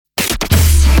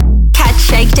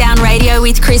Shakedown Radio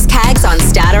with Chris Caggs on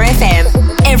Starter FM.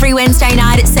 Every Wednesday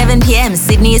night at 7 p.m.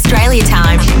 Sydney, Australia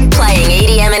time. Playing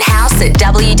EDM and house at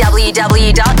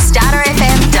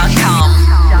www.starterfm.com.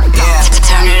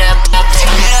 Turn it up,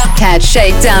 turn it up. Catch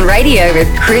Shakedown Radio with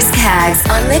Chris Caggs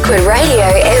on Liquid Radio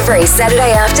every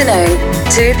Saturday afternoon,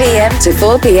 2 p.m. to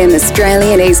 4 p.m.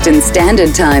 Australian Eastern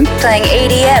Standard Time. Playing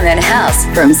EDM and house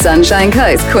from Sunshine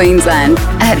Coast, Queensland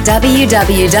at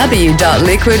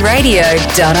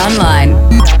www.liquidradio.online.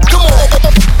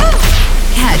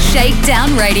 Catch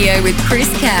Shakedown Radio with Chris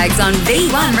Caggs on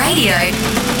V1 Radio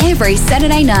every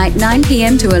Saturday night, 9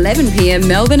 p.m. to 11 p.m.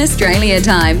 Melbourne, Australia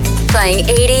time. Playing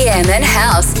EDM and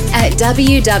house at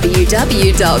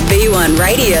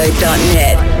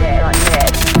www.v1radio.net.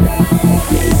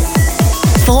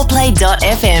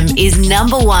 4Play.fm is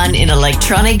 #1 in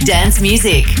electronic dance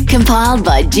music. Compiled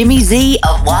by Jimmy Z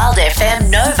of Wild FM,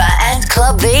 Nova and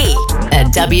Club V. At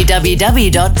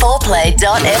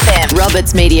www.4play.fm.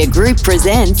 Roberts Media Group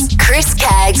presents Chris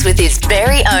Caggs with his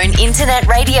very own internet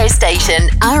radio station,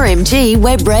 RMG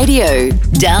Web Radio.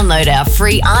 Download our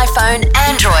free iPhone,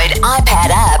 Android,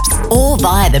 iPad apps or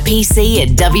via the PC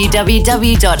at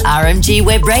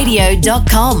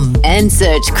www.rmgwebradio.com and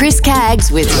search Chris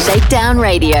Caggs with Shakedown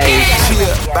Radio.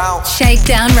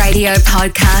 Shakedown Radio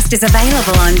podcast is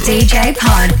available on DJ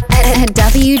Pod at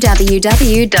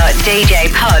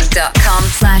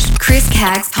www.djpod.com/Chris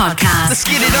Caggs podcast. Let's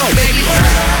get it on, baby.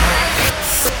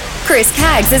 Chris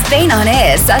Caggs has been on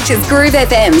air such as Groove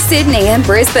FM, Sydney and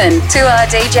Brisbane, 2R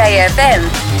DJ FM,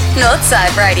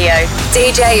 Northside Radio,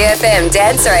 DJ FM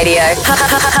Dance Radio,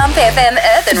 Hump FM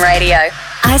Urban Radio,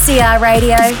 ICR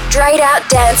Radio, Drayed Out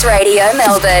Dance Radio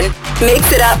Melbourne,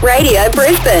 Mix It Up Radio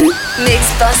Brisbane,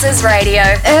 Mixed Bosses Radio,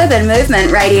 Urban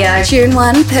Movement Radio, Tune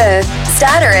 1 Perth,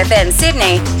 Starter FM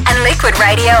Sydney, and Liquid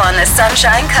Radio on the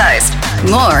Sunshine Coast.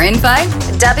 More info,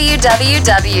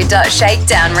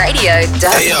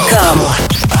 www.shakedownradio.com.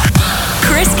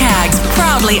 Chris Caggs,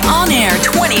 proudly on air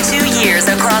 22 years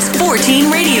across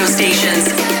 14 radio stations.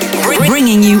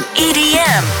 Bringing you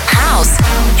EDM, house,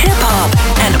 hip-hop,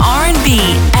 and R&B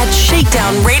at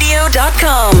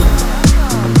shakedownradio.com.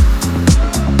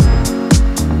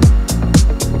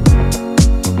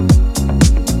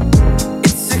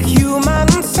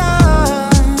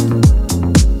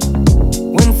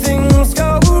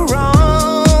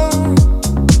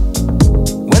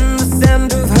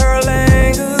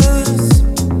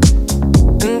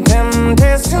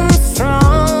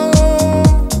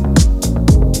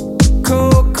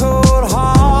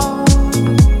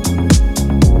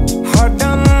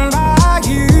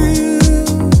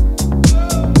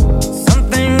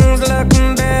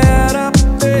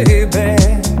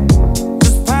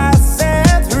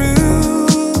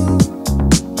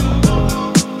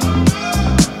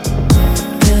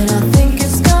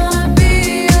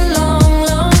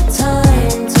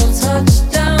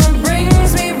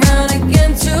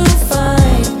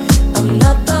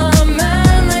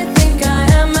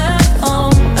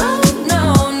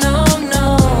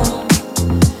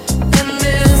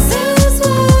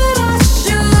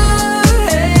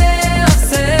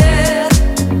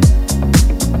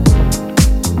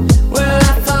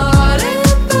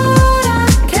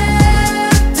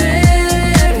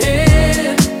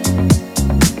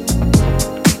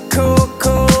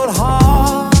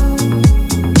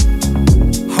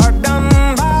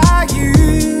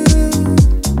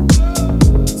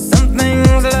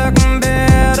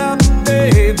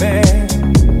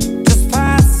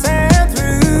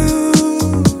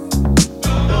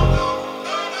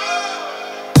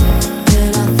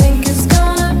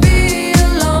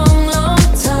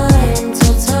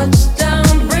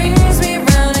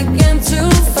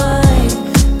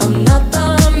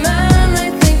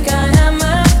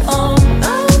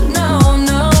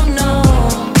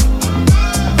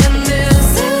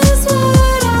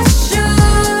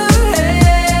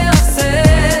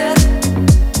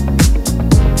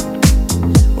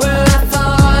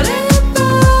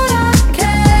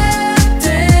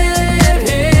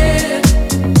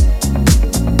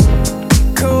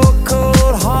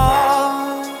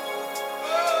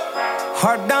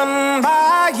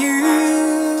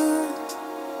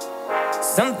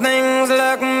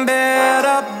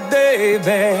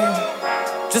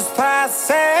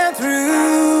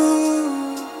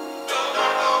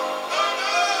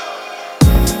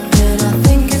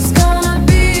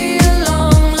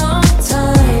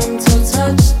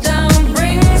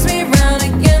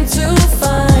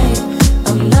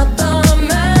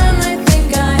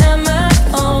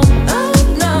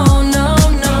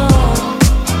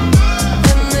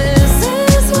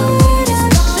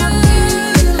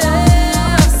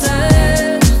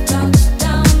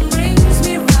 Brings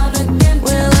me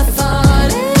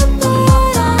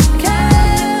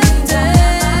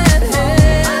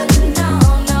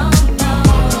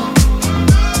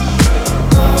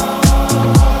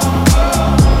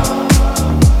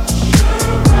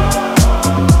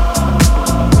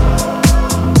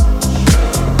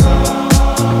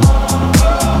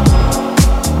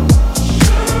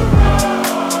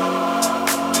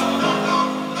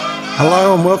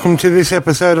welcome to this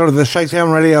episode of the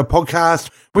ShakeDown Radio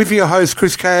podcast with your host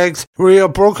Chris Caggs. We are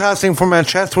broadcasting from our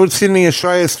Chatswood, Sydney,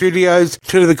 Australia studios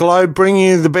to the globe, bringing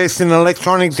you the best in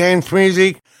electronic dance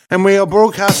music. And we are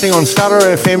broadcasting on Starter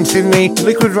FM Sydney,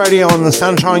 Liquid Radio on the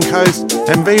Sunshine Coast,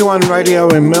 and V1 Radio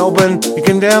in Melbourne. You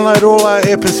can download all our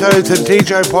episodes at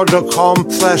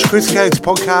djpod.com/Chris Caggs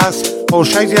podcast or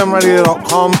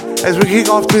shakedownradio.com as we kick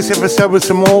off this episode with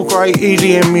some more great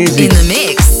EDM music. In the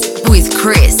mix with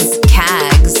Chris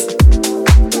Caggs.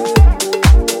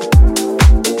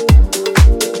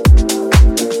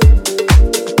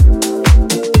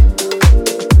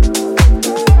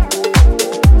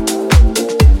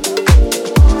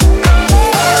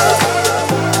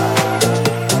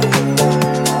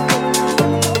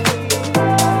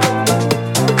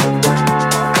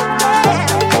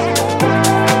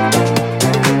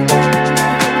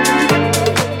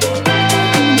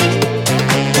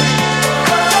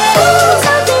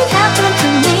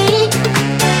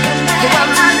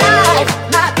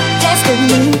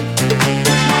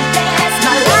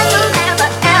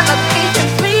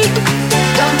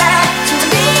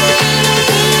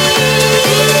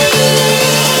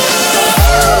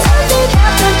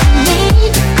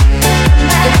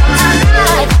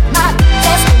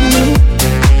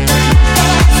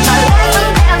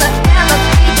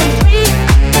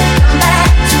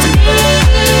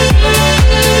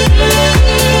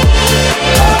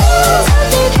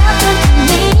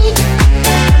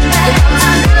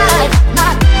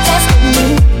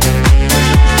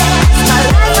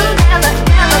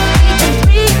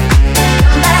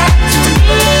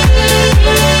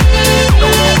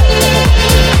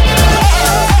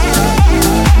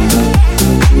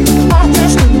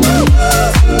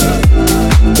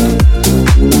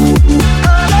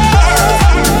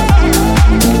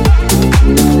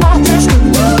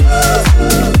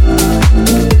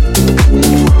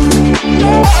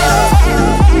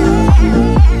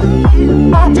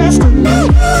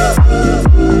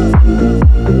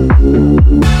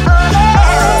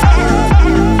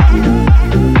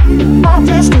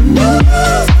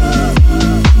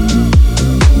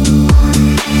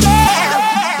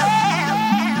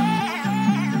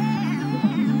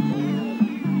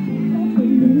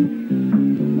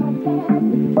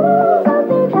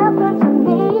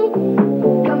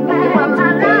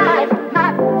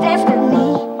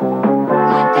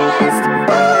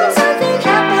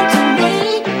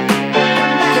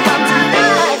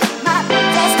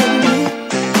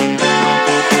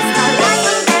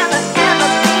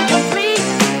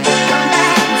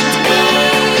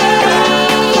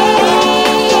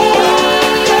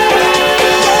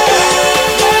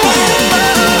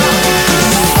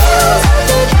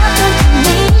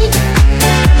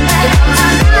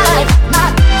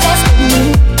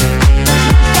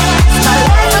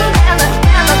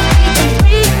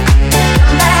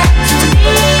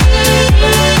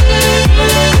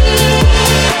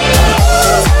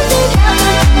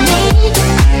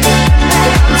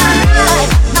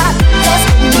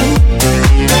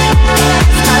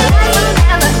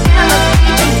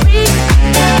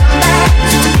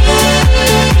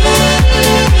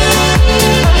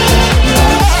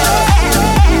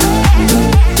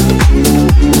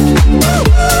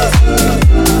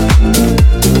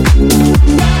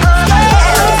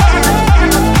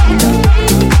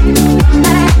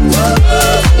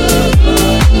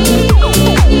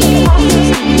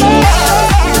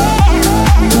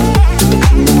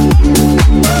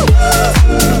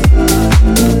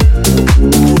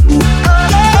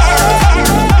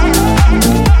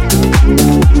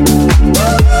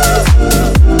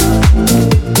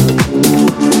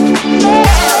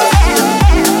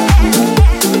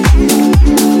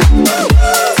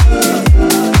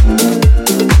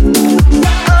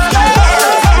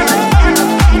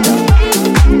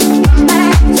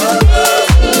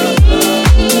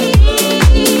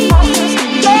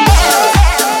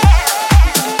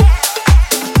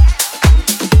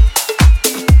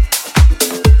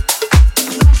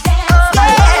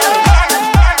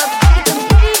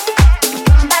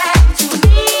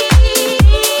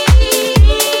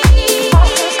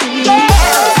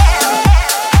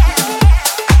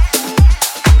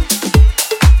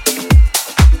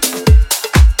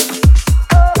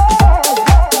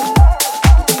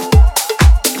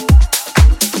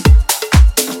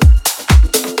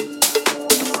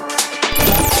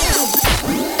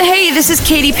 This is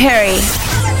Katy Perry.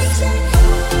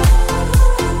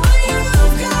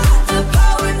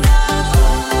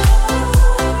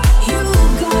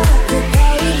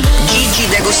 Gigi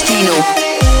D'Agostino.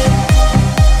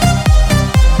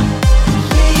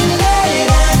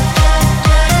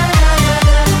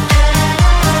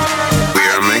 We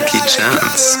are Mickey Chan.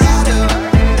 Dance.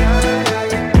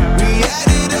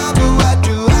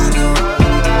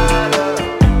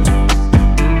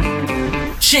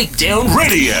 Shakedown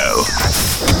Radio.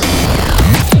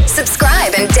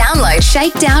 Subscribe and download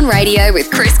Shakedown Radio with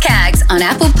Chris Caggs on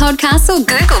Apple Podcasts or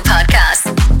Google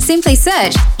Podcasts. Simply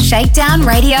search Shakedown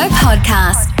Radio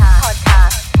Podcast.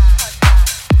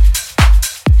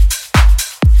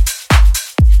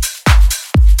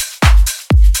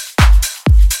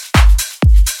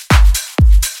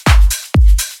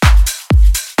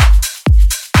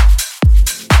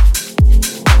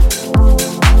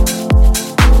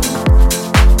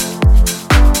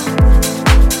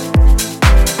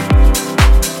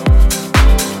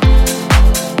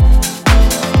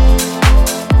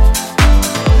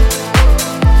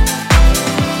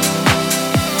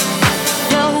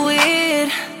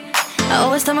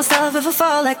 If I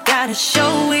fall, I gotta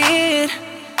show it.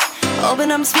 Open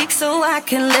up and speak so I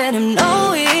can let him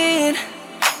know it.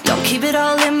 Don't keep it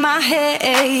all in my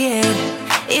head,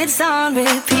 it's on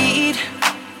repeat.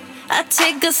 I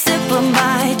take a sip of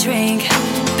my drink,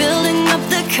 building up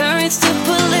the courage to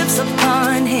put lips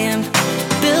upon him,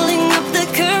 building up the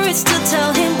courage to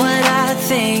tell him what I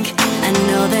think. I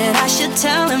know that I should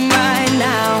tell him right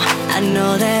now. I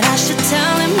know that I should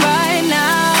tell him right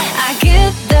now. I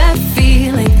get that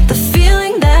feeling, the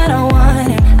feeling that I want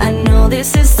him. I know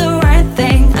this is the right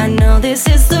thing. I know this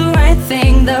is the right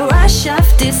thing. The rush of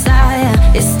desire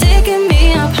is taking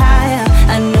me up higher.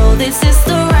 I know this is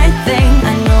the right thing.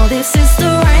 I know this is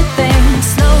the right thing.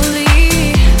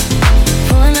 Slowly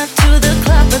pulling up to the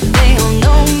club, but they don't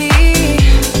know me.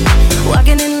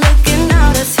 Walking and looking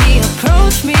out as he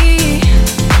approached me.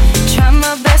 Try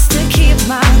my best to keep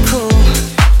my cool,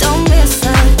 don't miss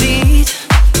a beat.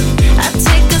 I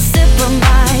take a sip of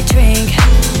my drink,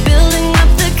 building up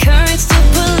the courage to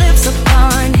put lips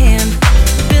upon him,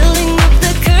 building up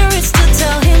the courage to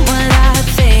tell him what I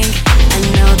think. I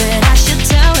know that I should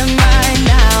tell him right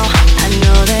now. I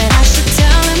know that I should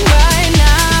tell him right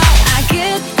now. I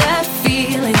get that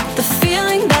feeling, the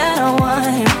feeling that I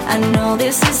want him. I know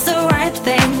this is the right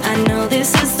thing. I know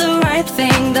this is the right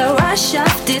thing. The rush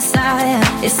of desire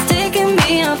is taking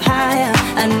me up higher.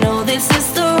 I know this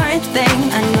is the right thing.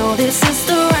 I know this is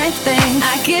the right thing.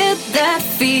 I get that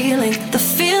feeling, the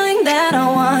feeling that I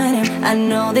want him. I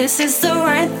know this is the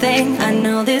right thing. I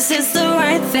know this is the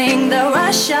right thing. The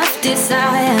rush of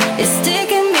desire is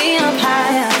taking me up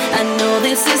higher. I know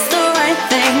this is the right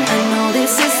thing. I know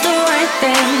this is the right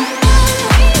thing.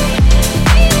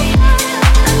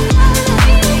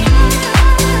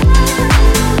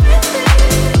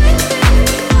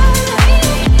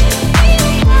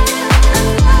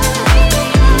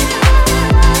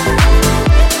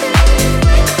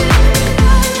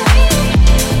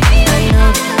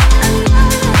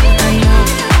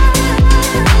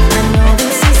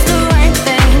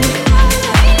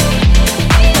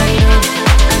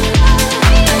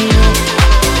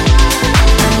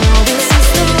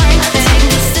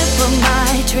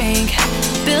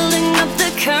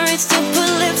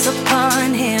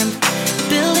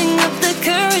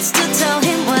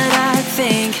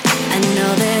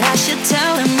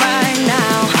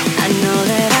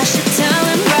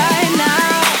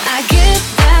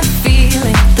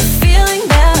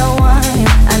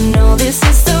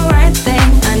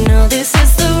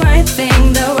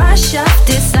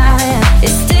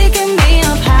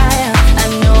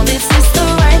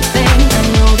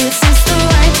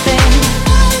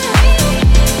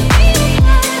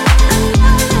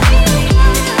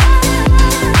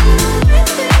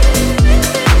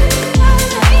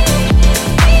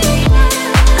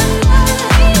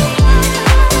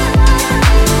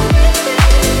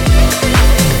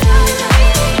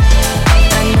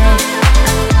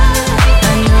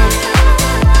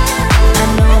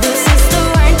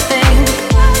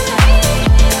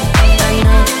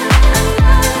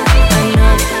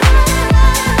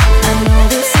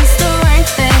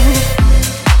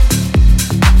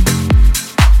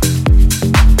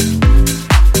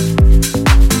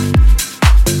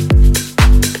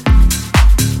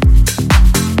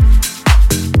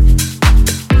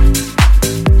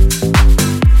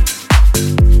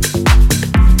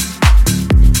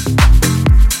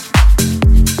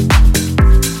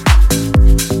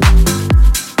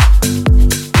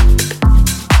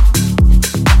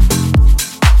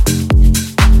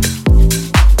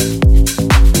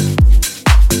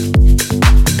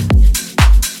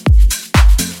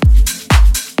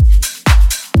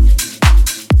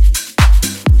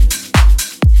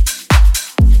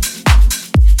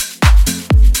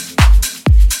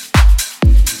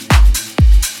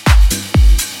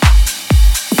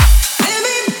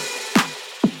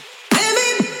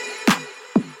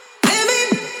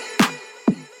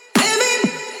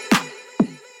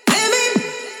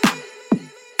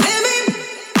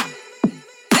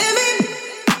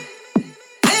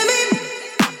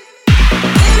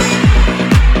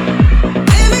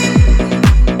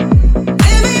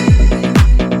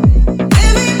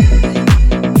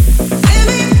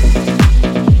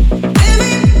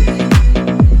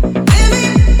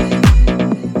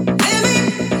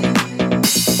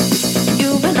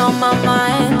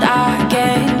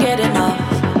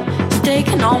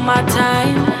 my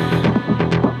time.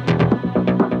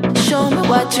 Show me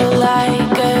what you like,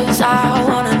 'cause I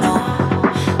wanna know,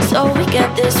 so we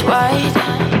get this right.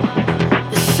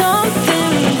 There's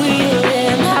something real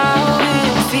in how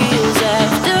it feels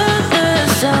after the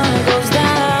sun goes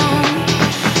down.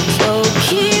 So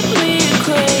keep me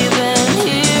craving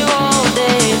here all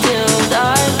day till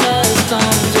darkness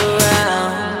comes around.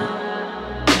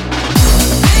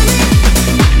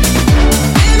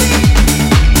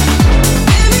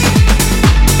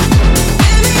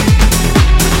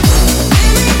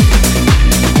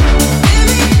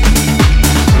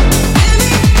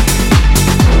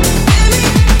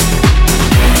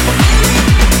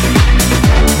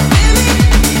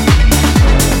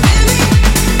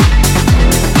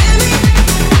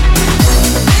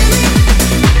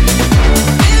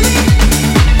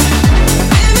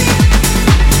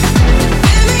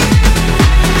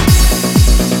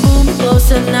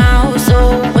 Now, so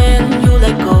when you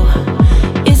let go,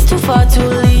 it's too far to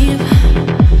leave.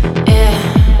 Yeah,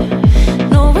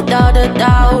 no, without a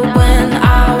doubt, when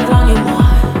I want you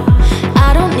more,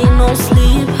 I don't need no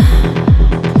sleep.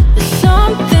 There's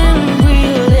something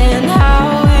real in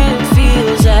how it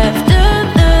feels after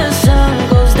the sun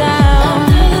goes down.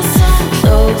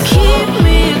 So keep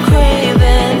me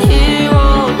craving here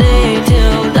all day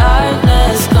till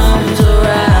darkness comes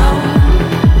around.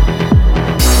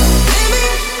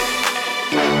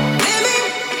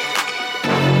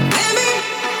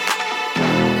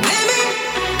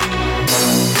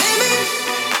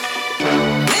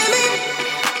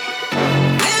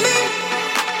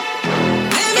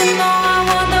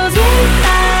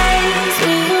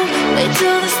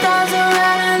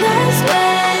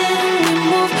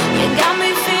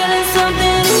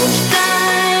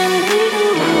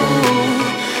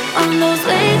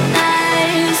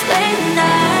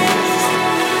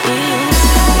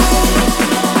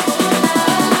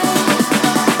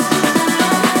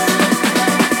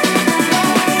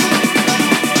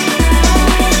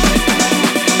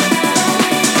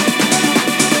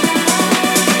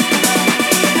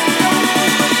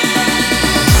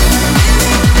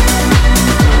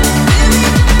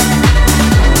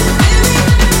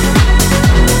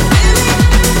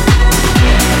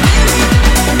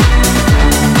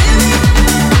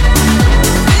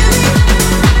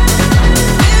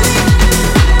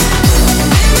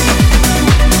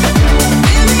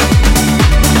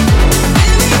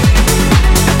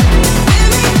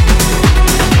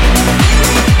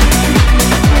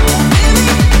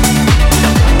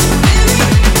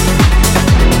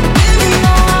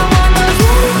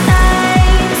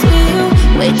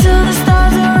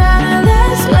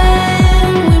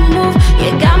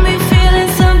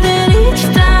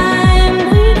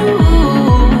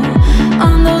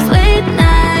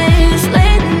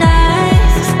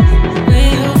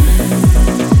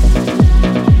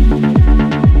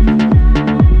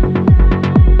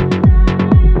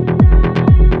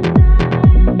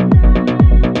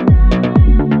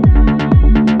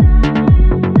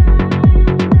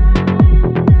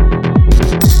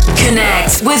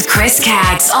 With Chris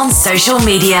Caggs on social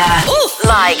media. Ooh.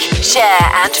 Like,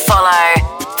 share and follow.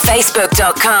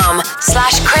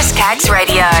 Facebook.com/Chris Caggs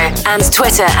Radio and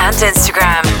Twitter and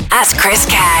Instagram @Chris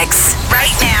Caggs.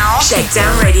 Right now,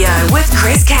 Shakedown Radio with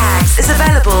Chris Caggs is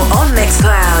available on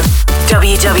Mixcloud.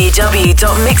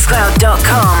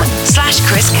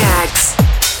 www.mixcloud.com/Chris Caggs.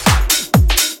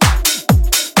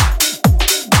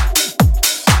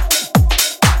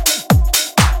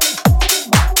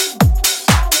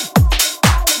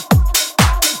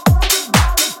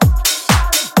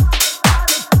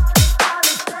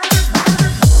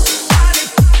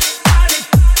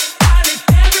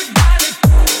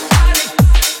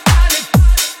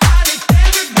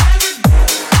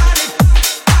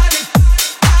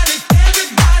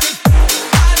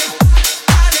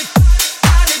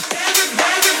 Everybody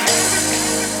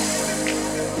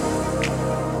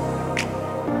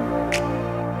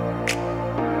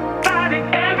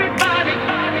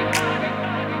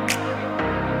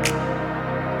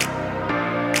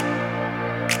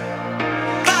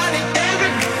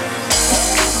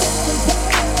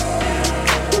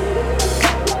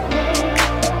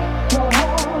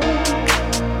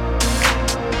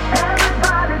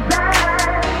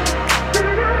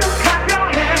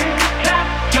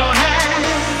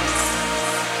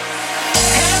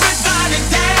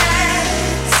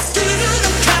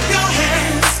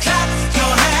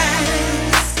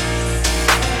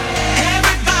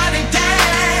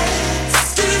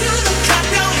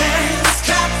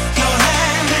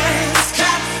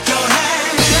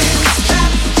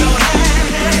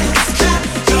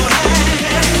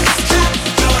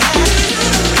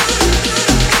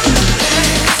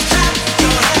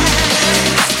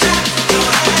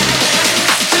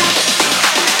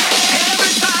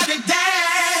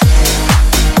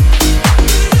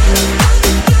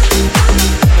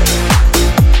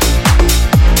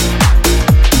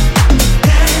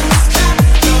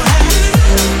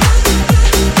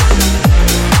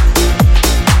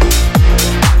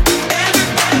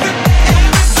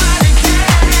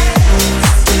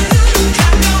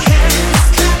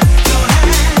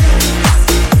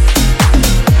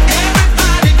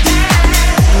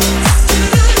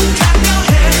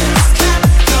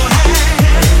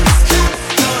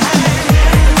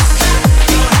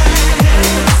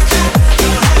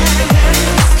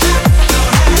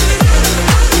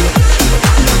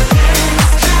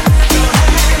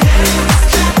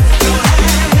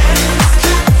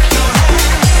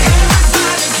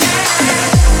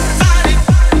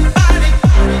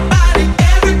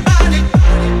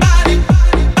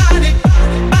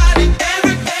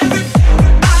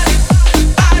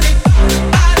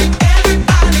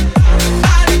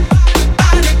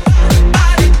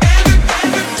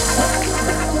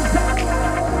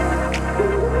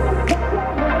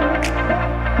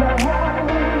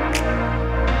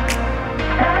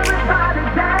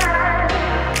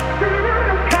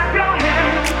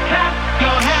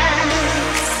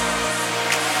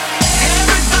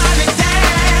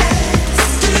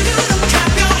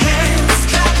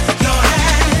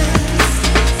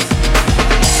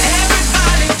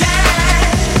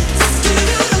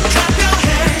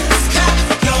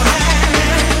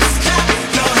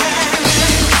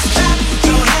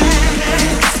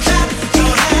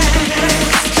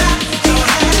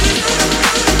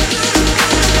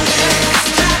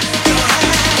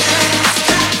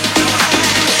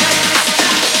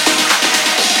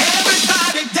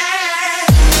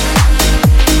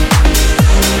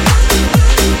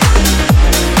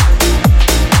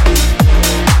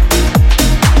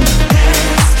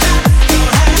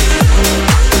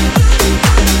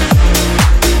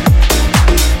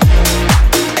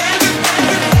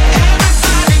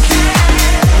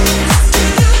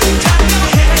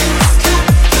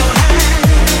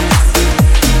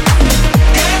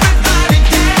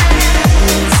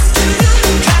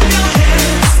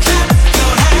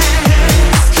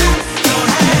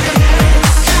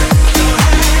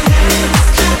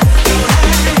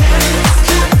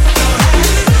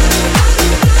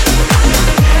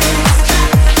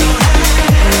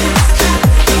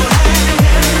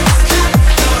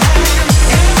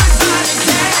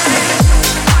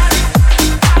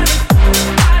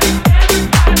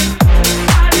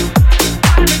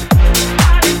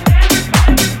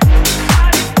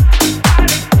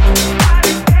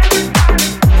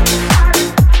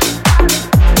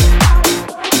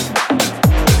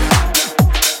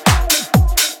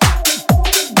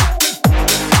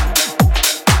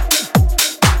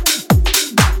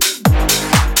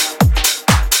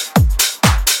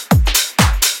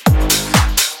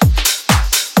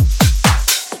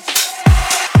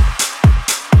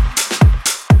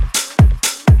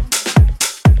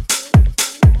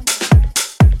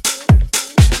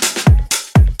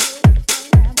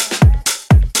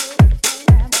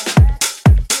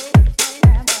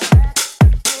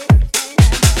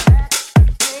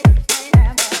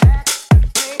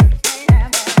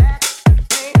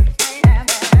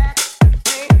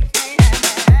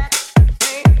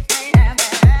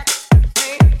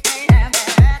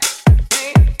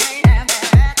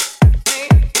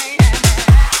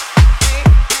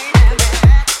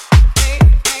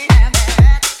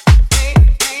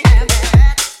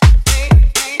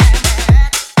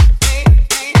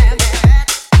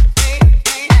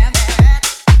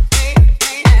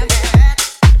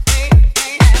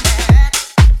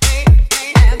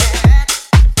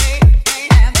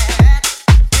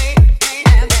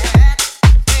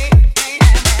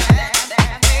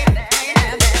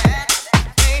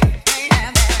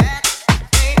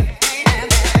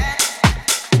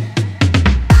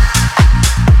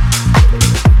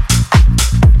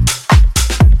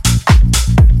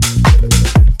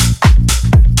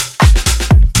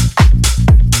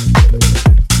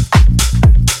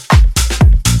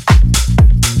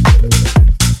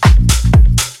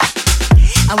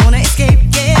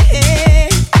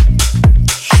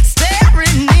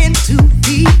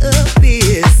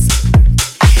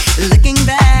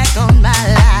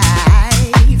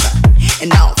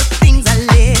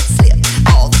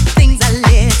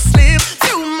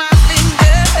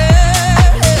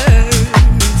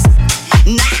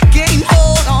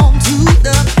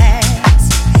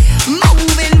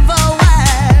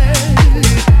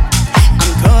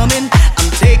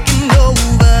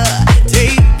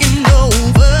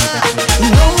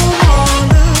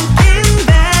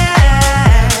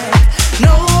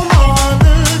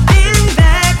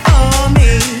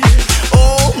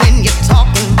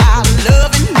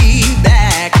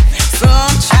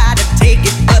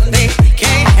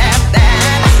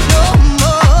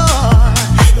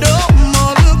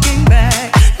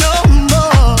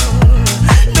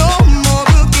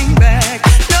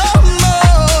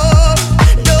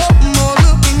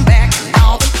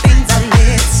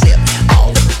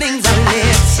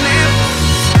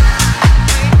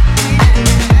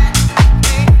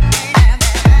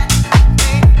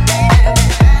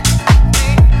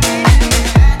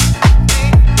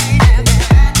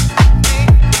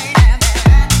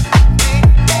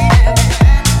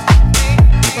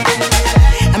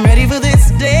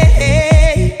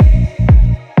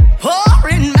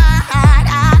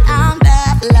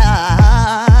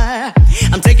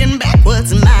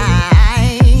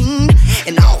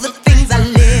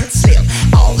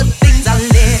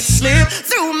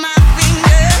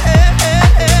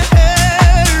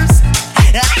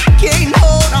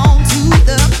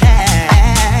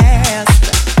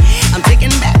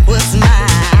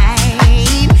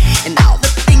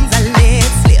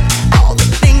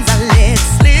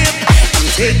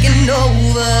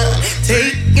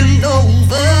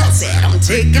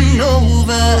taking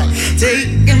over,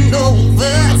 taking over.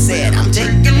 I said I'm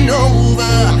taking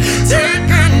over,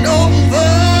 taking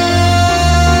over.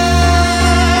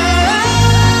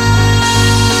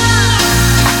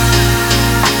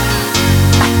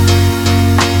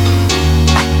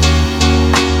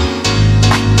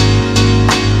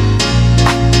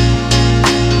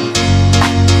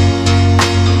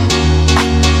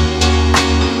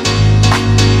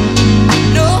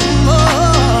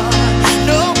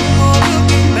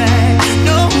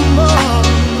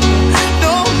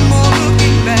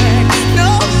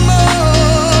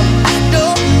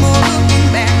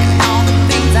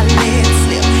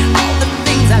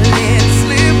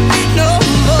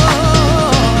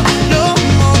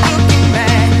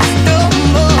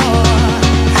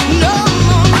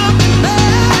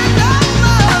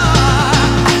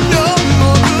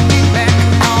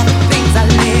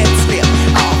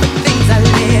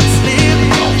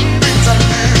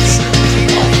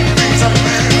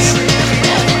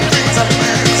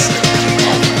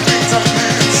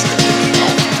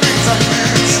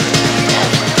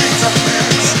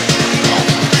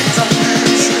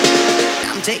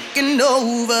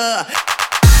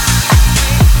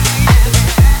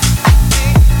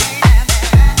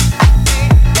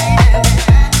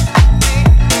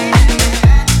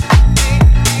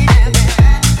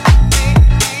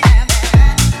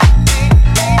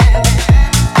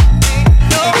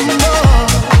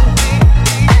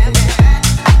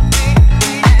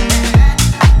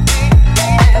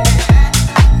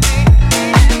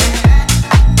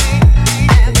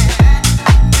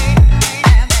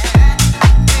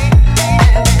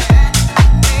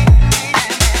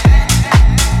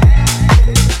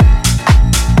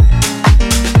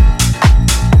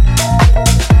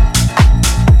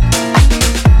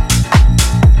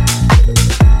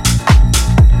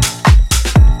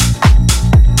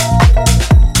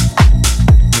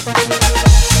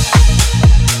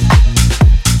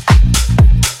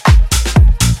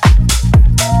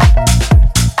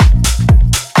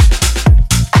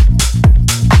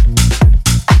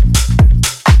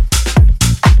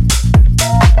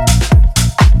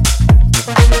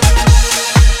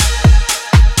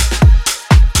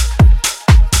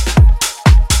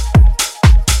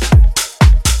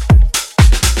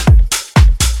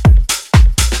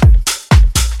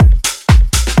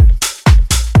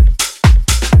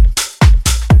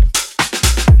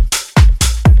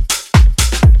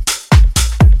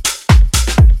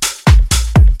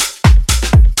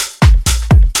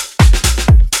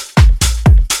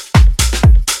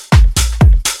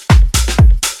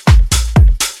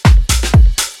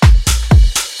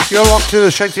 You're locked to the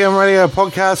ShakeDown Radio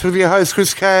podcast with your host,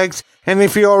 Chris Caggs. And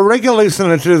if you're a regular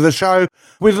listener to the show,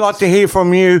 we'd like to hear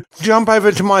from you. Jump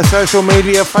over to my social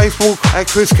media, Facebook at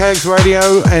Chris Caggs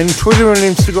Radio and Twitter and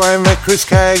Instagram at Chris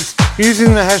Caggs,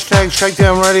 using the hashtag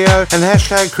ShakeDown Radio and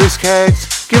hashtag Chris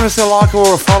Caggs. Give us a like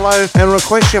or a follow and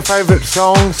request your favourite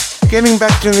songs. Getting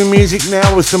back to the music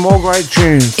now with some more great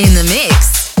tunes. In the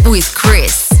mix with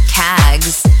Chris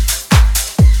Caggs.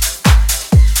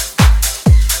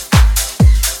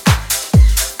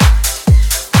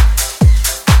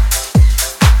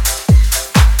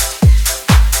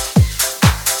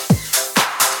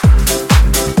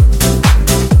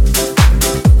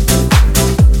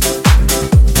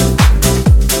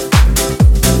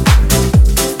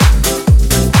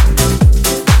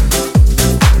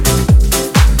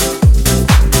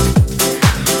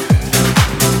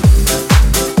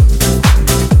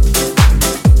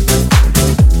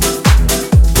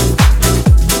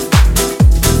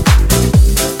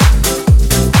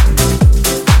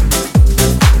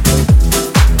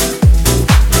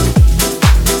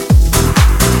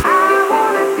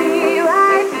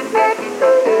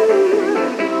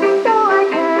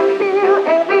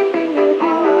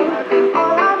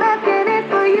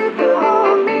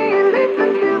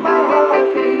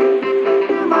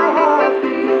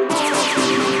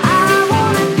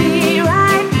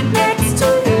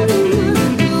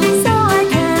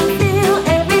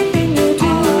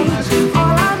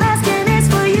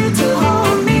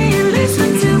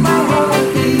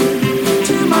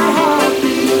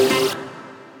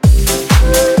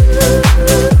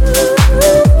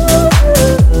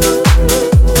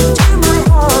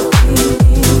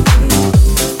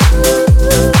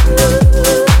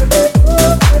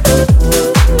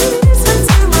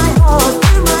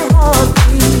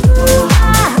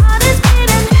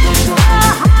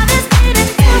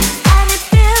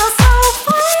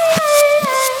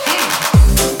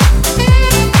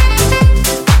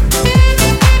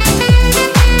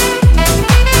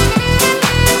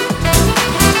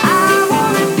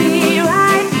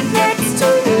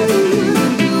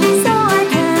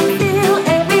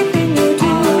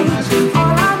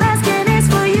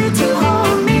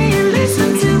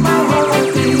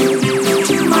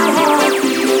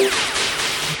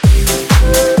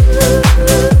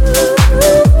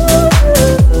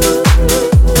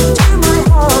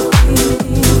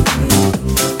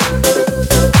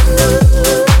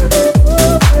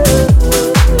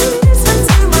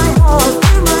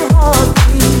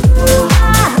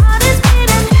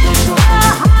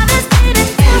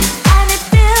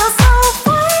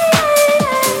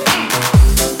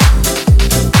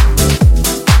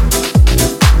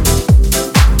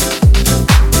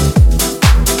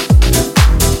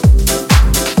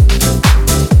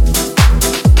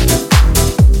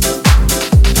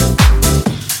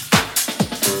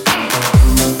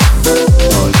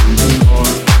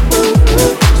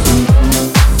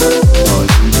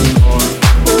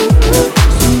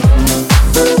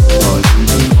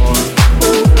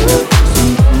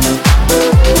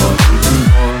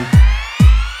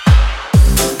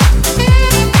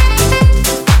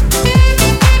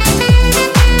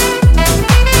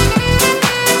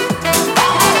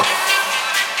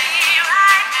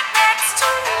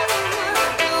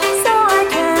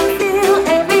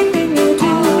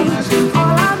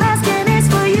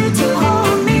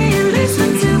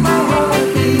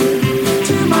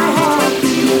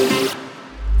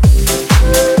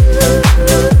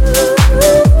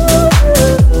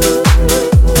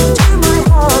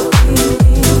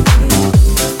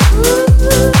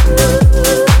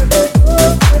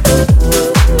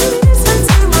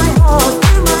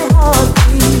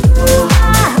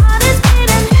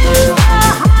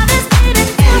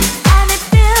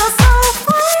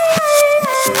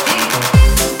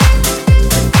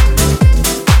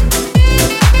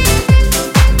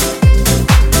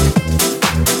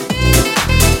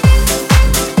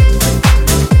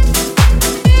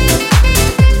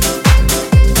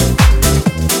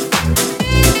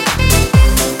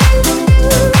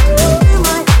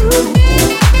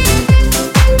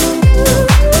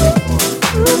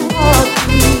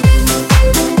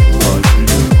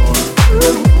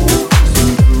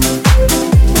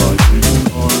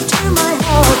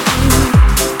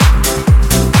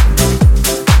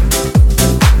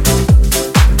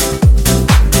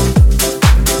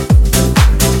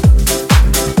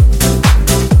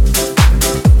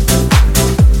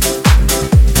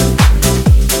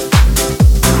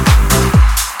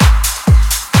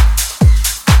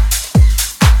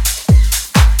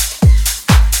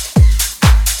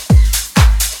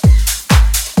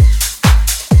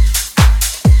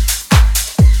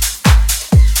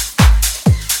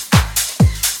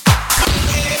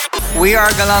 We are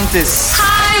Galantis.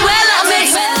 Hi, well, I'm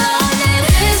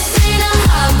This ain't a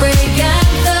heartbreak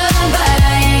anthem, but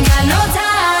I ain't got no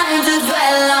time to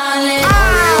dwell on it.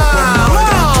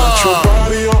 Touch your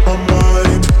body on my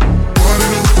mind.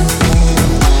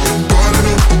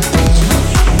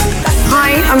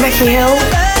 Hi, I'm Becky Hill.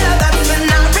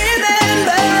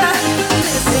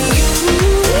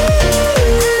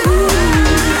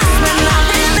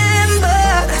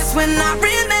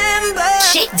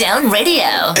 ShakeDown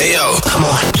Radio. Hey yo, come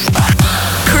on.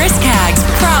 Chris Caggs,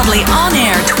 proudly on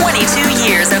air 22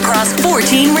 years across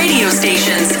 14 radio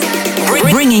stations,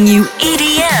 bringing you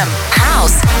EDM,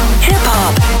 house, hip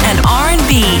hop, and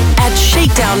R&B at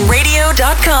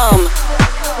ShakeDownRadio.com.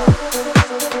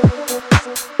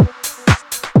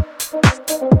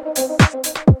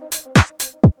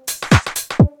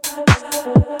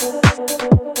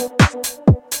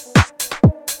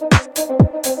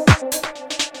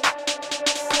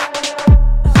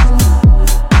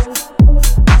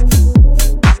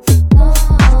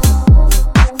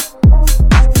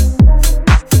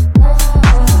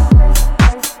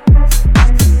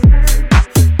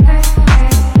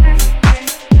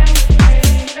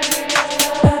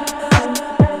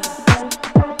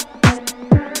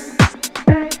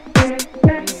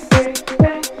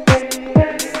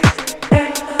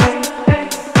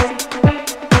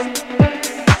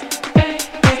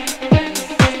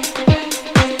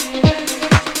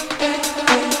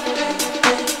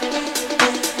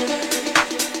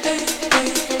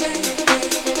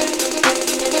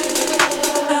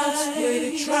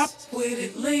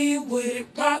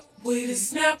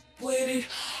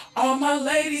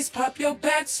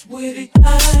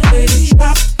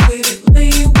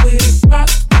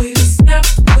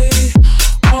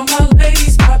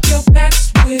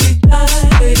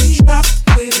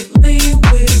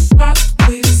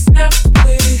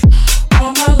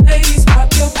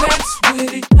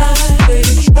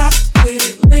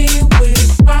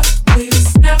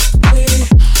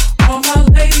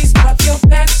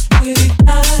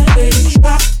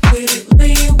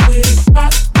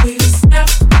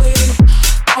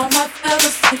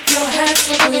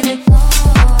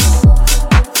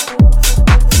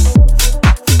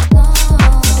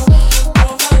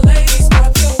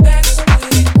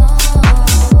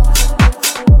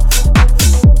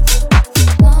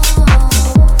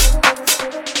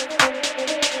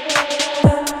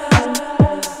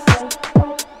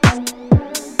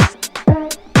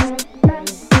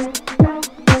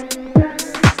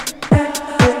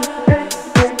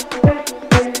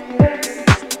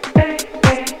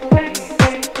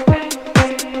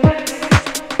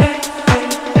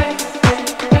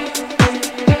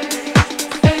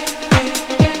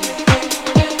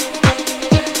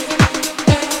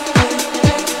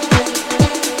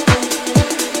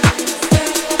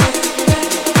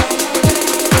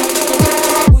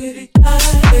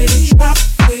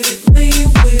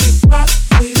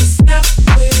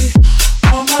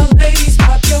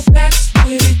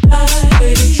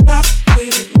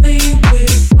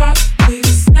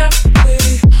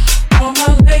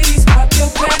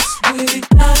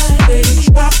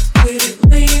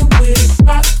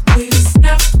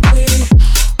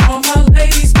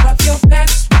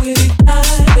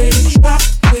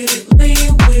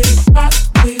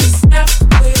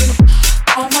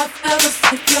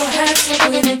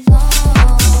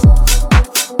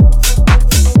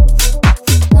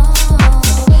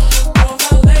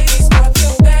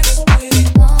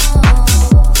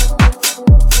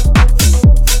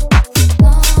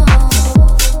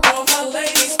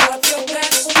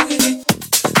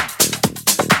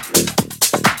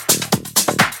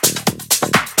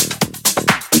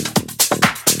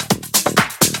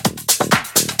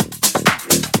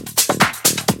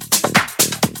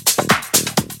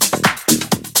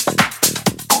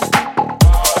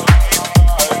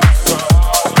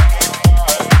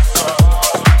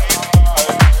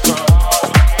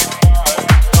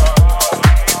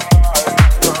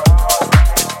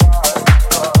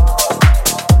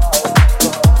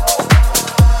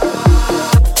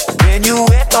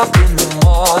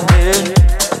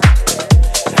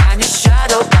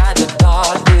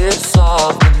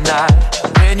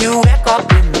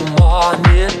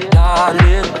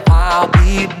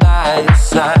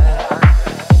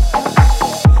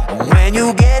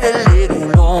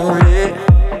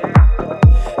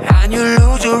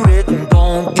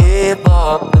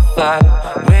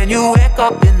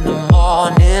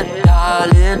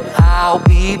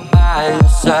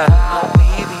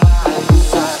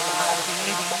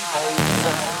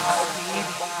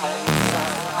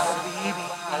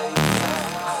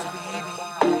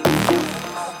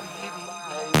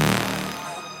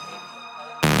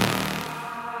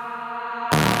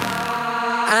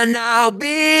 and I'll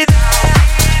be there.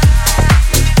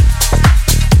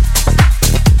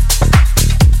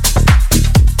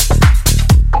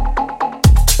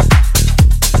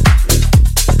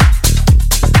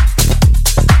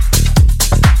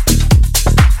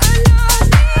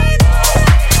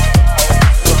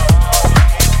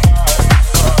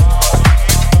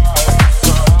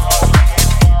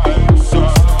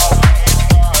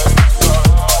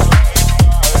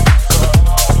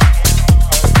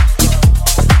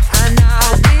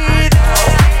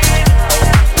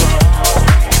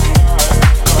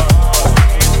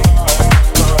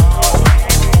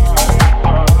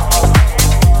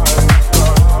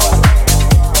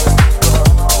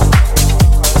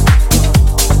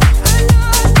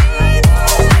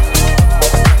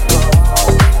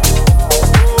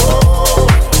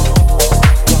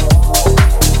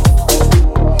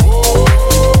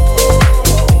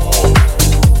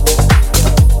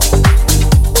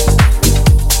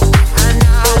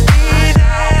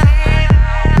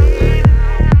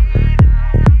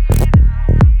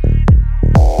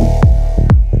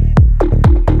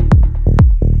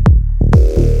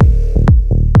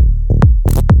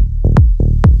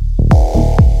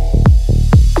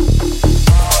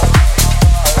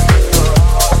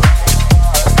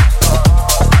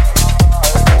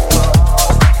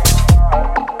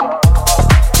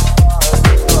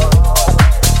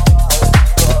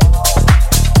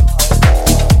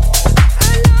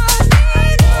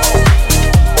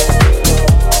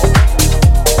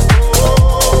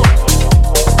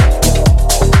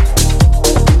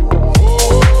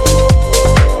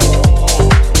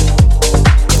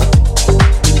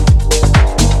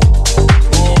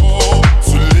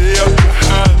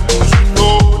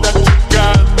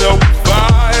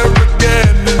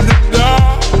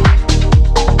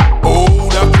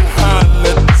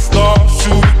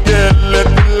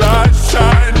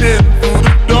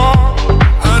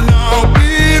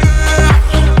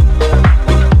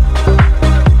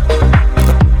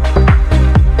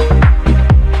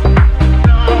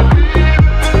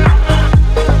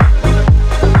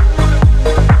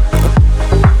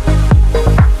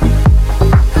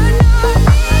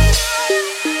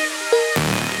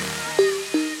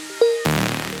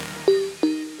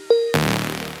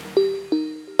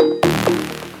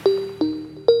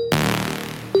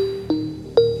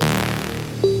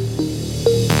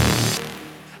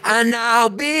 And I'll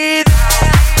be there.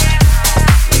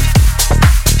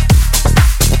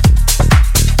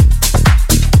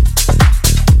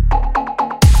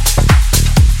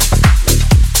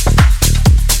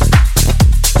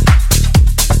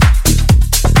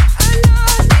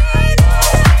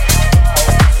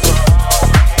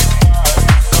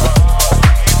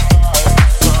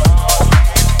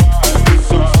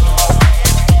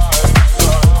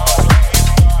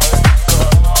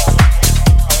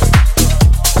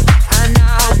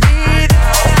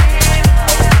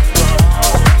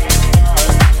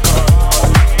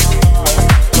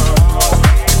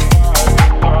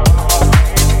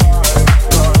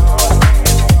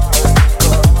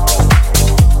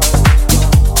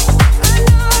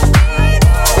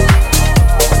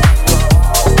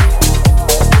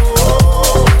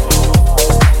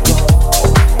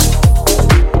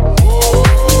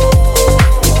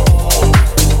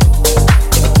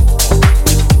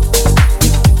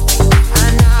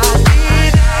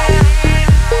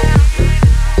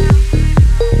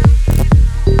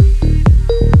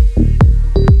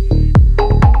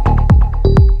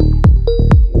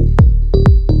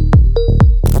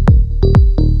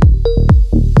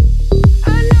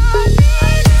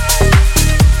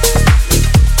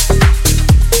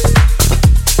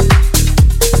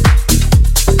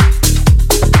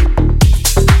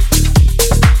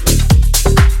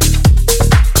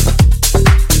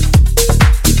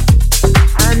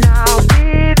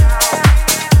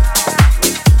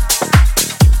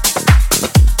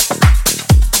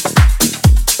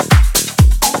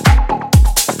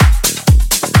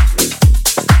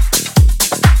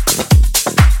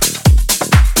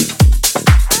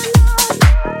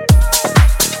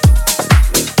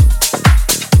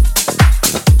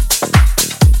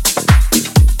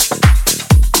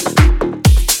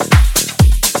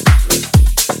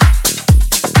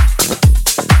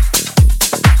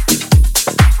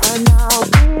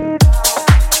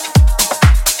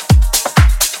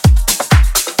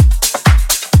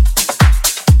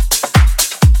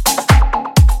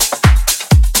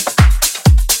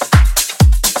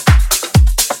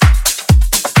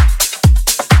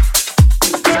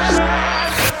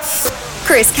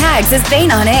 Chris Caggs has been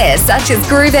on air such as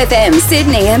Groove FM,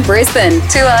 Sydney and Brisbane,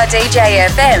 2RDJ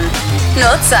FM,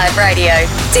 Northside Radio,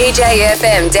 DJ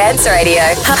FM Dance Radio,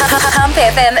 Hump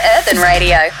FM Urban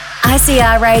Radio,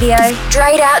 ICR Radio,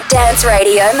 Straight Out Dance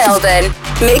Radio Melbourne,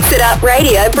 Mix It Up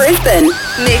Radio Brisbane,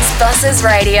 Mixed Buses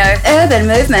Radio, Urban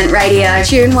Movement Radio,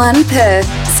 Tune 1 Perth,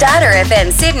 Starter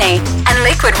FM Sydney, and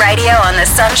Liquid Radio on the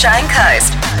Sunshine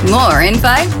Coast. More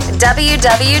info,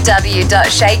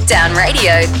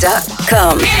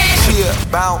 www.shakedownradio.com.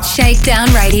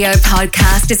 Shakedown Radio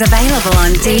podcast is available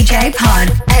on DJ Pod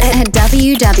at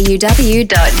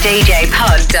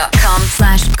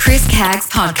www.djpod.com/Chris Caggs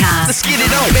Podcast. Let's get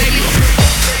it on, baby.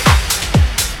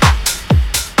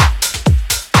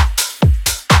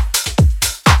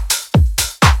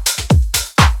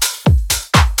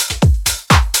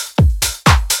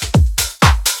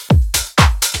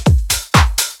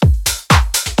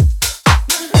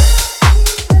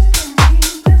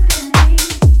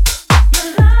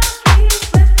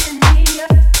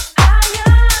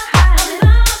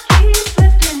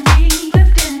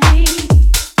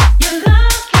 Your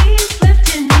love keeps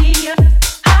lifting me up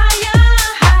higher,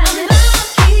 higher.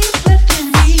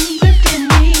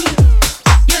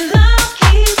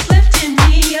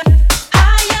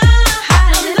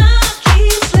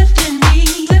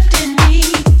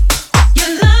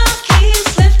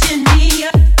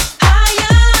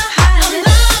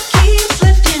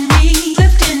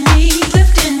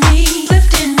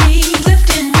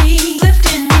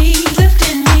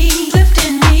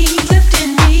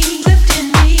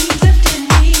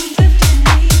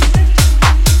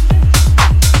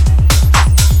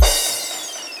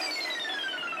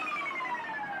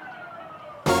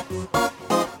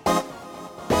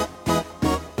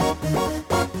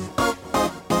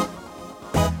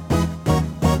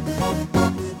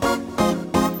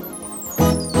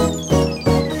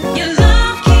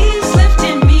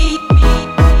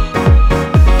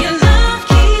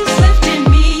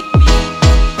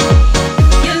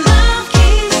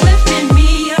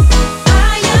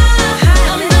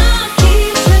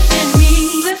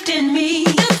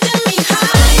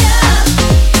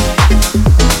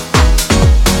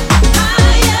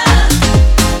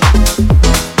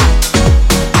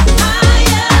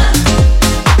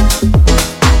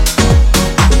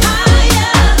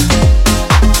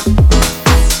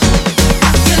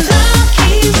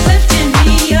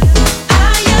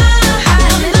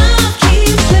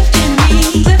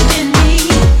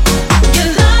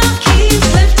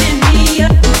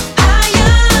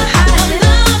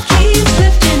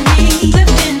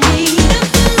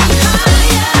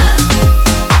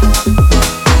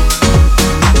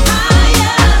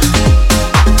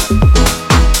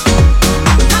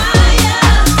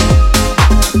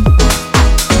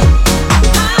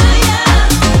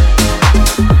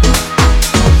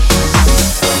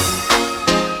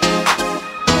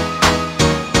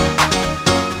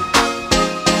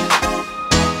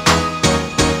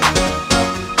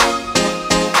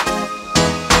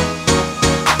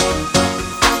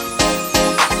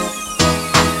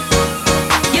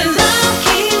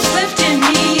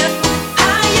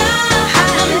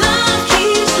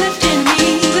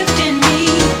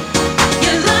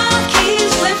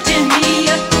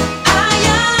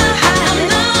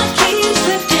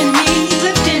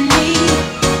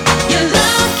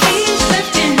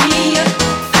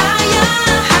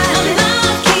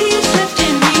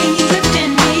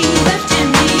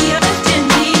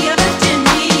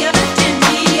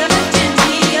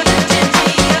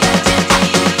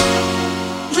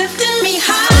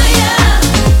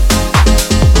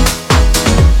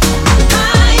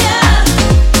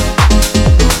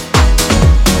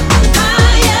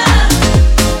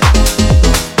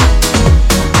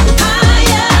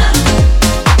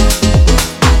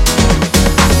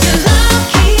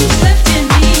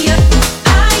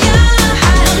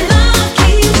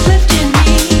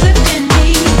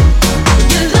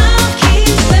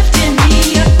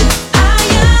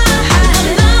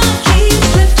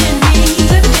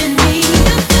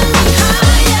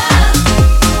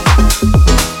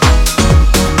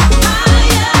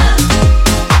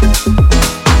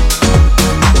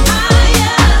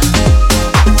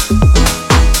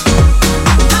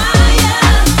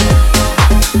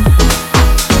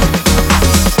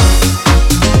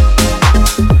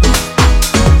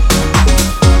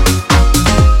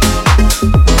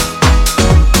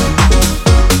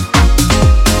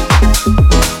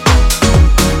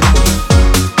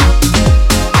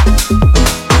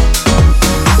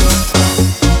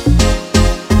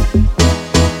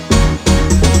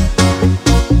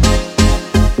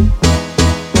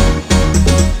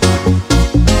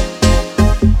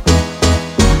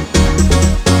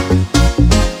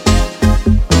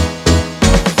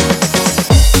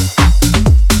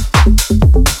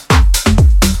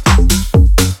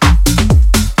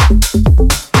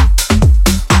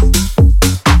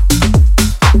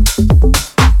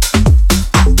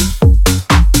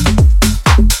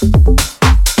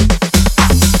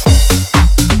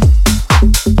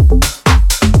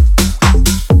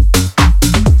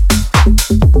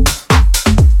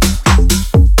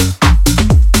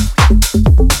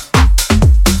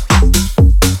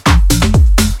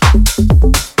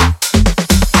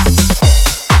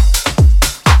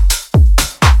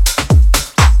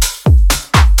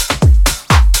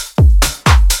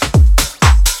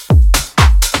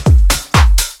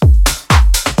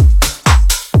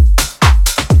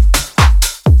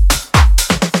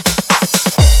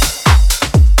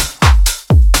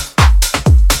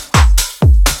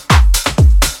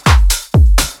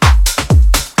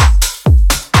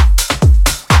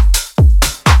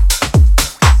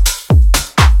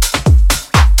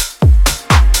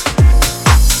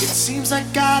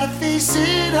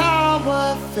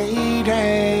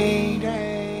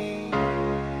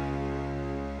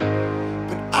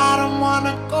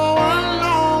 wanna go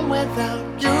alone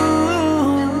without you.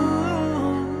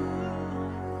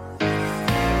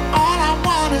 All I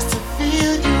want is to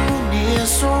feel you near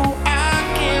so I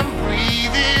can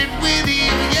breathe it with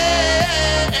you,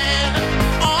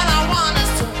 yeah. All I want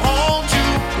is to hold you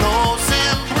close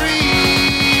and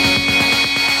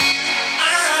breathe.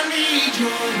 I need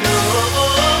your love,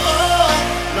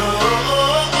 love.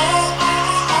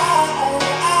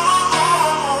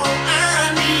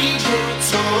 I need your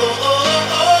touch,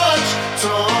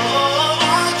 touch.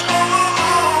 I need your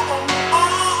love,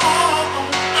 love.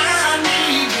 I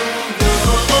need your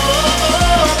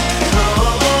touch, touch.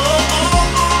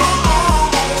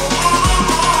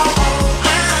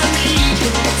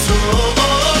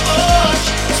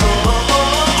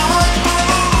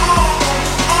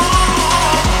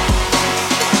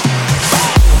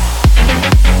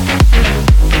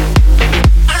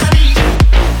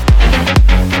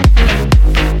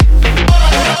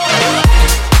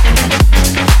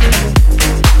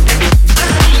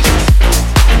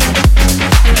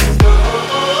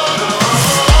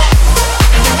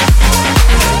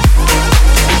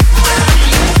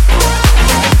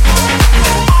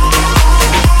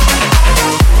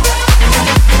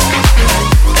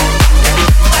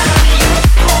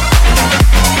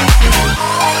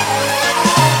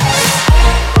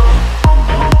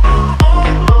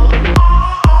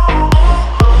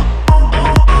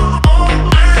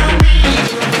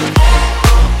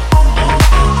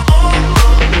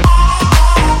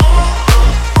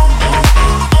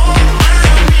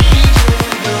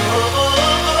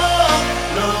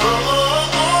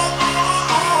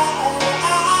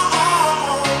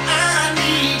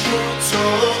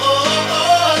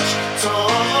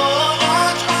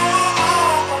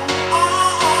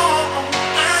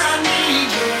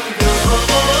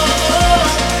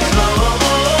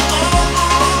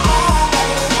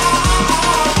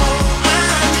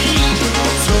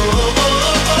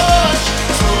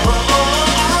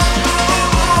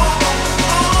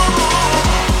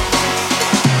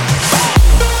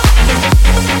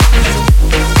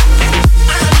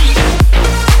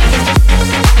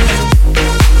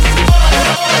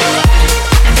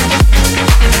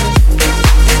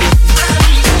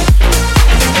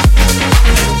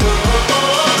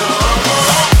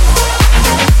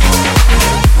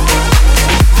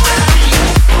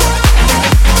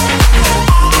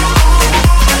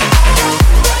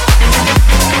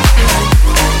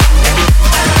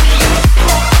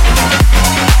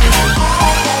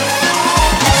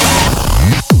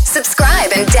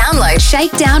 Subscribe and download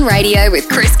ShakeDown Radio with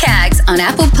Chris Caggs on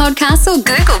Apple Podcasts or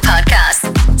Google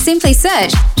Podcasts. Simply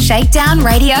search ShakeDown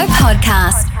Radio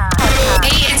Podcast.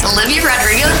 Hey, it's Olivia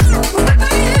Rodrigo.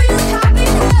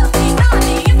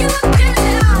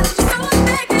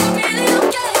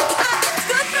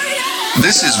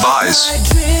 This is Vice.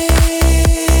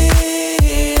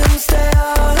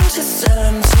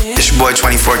 It's your boy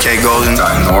 24K Golden.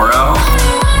 Dinoro.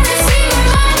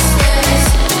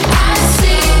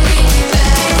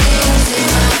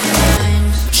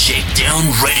 ShakeDown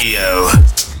Radio.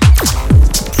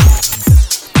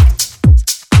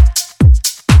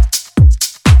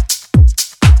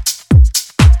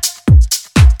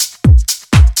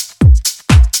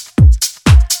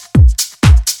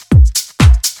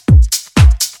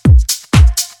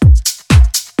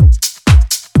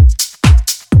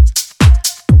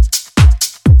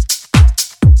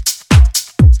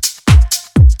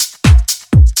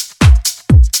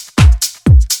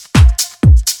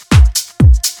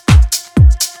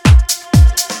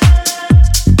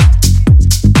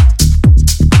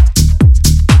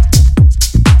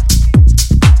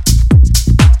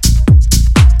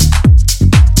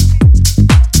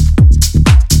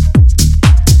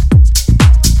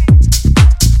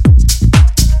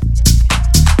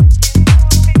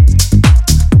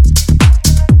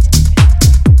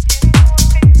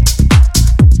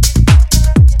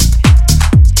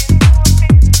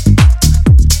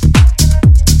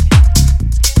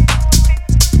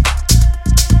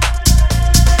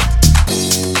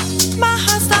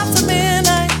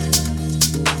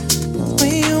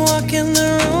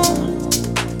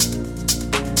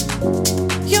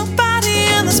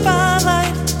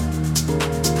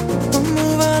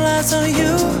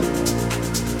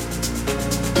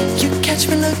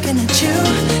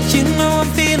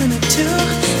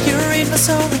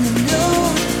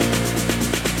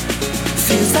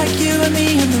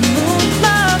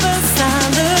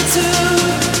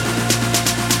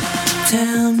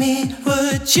 Tell me,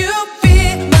 would you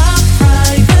be my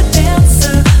private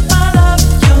dancer? My love,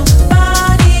 your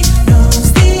body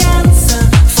knows the answer.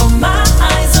 For my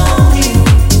eyes only.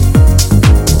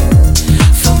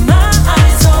 For my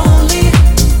eyes only.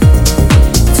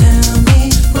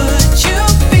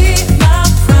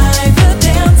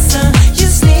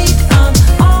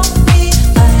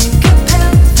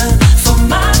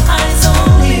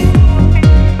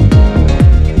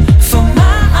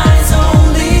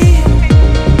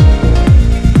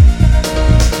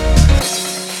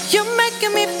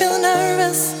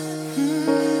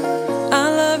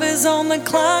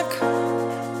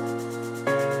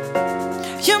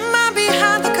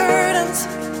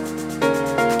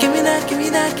 that, give me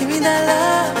that, give me that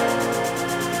love.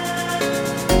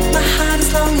 My heart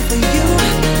is longing for you.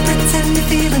 Pretend you're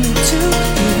feeling it too,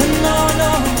 even though I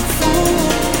know I'm a fool.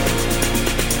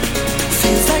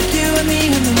 Feels like you and me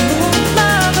in the moon,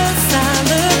 lovers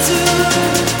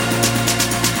solitude.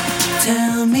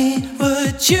 Tell me,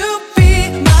 would you be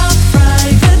my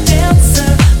private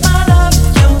dancer? My love,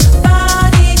 your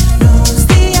body knows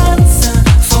the answer.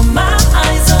 For my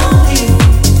eyes only.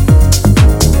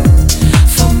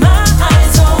 For my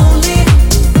eyes only.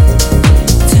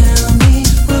 Tell me,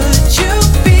 would you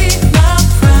be my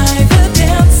private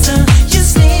dancer? You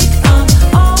sneak up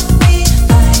on me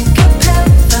like a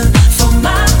panther. For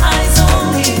my eyes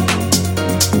only.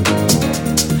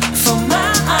 For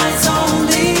my eyes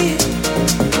only.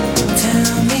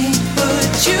 Tell me,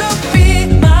 would you be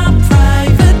my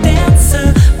private dancer?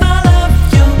 My love,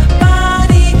 your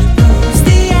body knows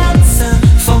the answer.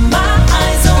 For my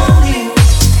eyes only.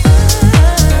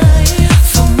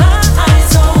 For my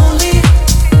eyes only.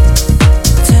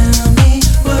 Tell me,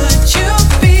 would you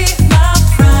be my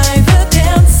private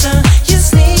dancer? You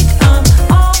sneak up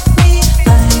on me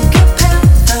like a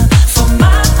panther. For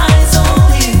my eyes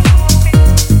only.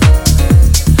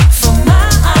 For my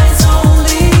eyes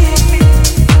only.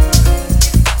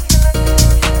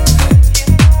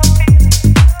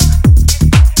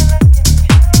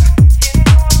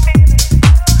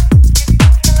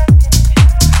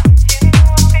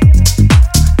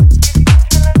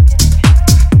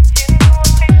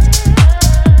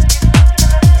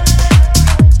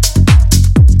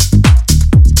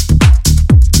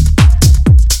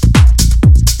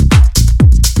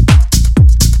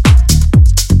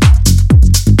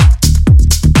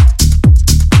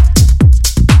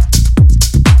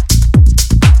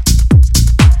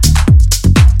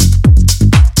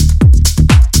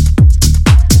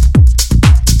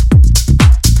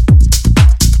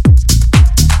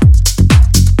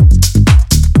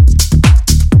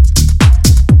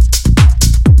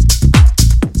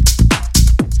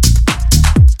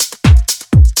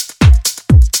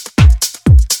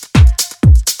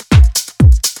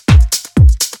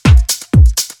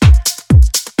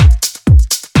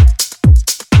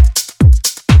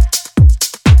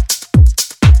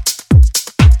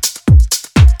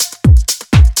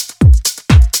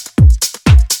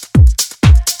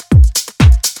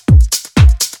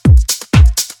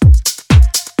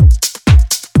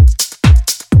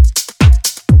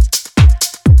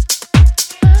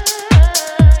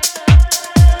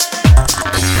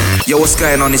 Yo, what's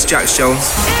going on? It's Jack Jones.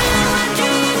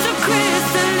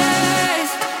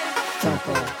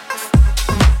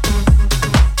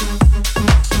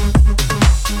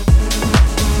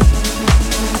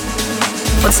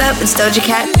 What's up? It's Doja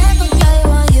Cat.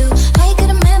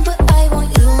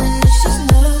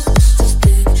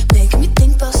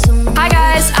 Hi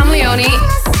guys, I'm Leonie.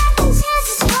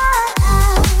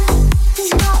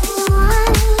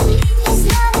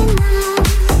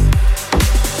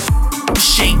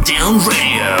 Shakedown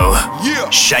Radio. Yeah.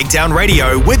 Shakedown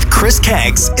Radio with Chris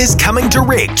Caggs is coming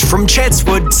direct from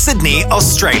Chatswood, Sydney,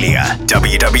 Australia.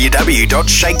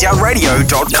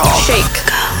 www.shakedownradio.com. Shake.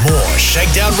 More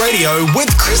Shakedown Radio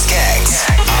with Chris Caggs.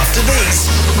 After these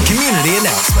community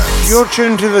announcements. You're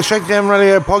tuned to the Shakedown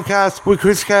Radio podcast with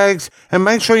Chris Caggs, and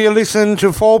make sure you listen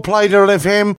to 4Plater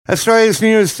FM, Australia's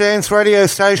newest dance radio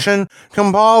station,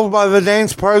 compiled by the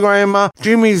dance programmer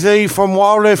Jimmy Z from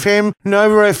Wild FM,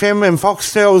 Nova FM and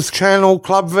Foxtel's channel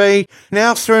Club V,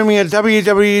 now streaming at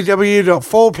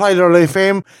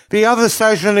www.4Plater.fm. The other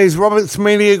station is Roberts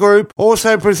Media Group,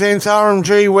 also presents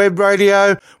RMG Web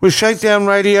Radio with Shakedown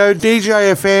Radio,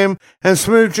 DJ FM and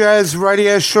Smooth Jazz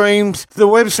radio streams. The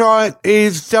website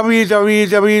is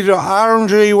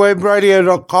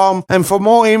www.rmgwebradio.com, and for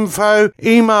more info,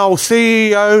 email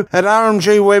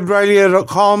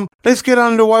ceo@rmgwebradio.com. Let's get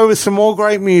underway with some more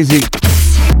great music.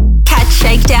 Catch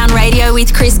Shakedown Radio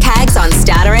with Chris Caggs on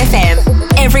Starter FM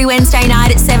every Wednesday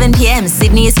night at 7 p.m.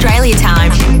 Sydney, Australia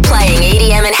time. Playing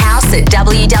EDM and house at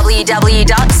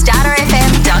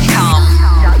www.starterfm.com.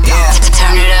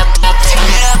 Turn it up, turn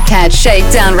it up. Catch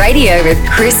Shakedown Radio with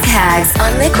Chris Caggs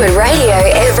on Liquid Radio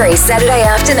every Saturday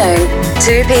afternoon,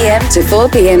 2 p.m. to 4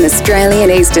 p.m.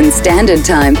 Australian Eastern Standard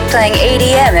Time, playing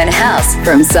EDM and house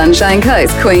from Sunshine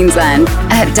Coast, Queensland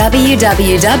at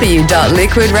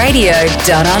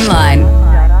www.liquidradio.online.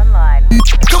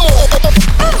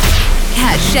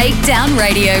 Catch Shakedown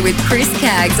Radio with Chris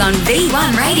Caggs on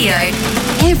V1 Radio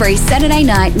every Saturday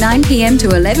night, 9 p.m. to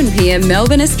 11 p.m.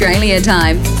 Melbourne, Australia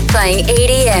time, playing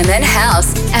EDM and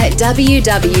house at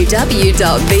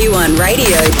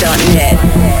www.v1radio.net.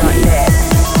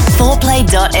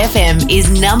 4play.fm is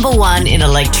 #1 in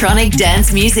electronic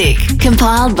dance music.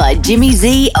 Compiled by Jimmy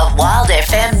Z of Wild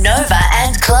FM, Nova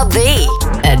and Club V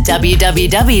at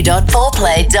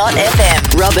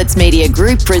www.4play.fm. Roberts Media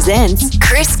Group presents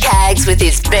Chris Caggs with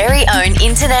his very own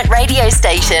internet radio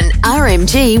station,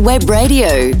 RMG Web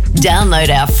Radio.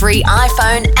 Download our free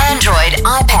iPhone, Android,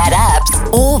 iPad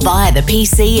apps or via the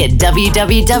PC at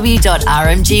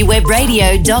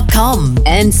www.rmgwebradio.com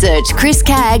and search Chris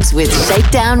Caggs with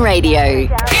ShakeDown Radio.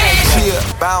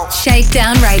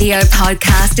 ShakeDown Radio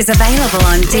podcast is available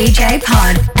on DJ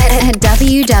Pod at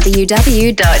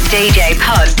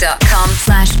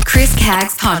www.djpod.com/Chris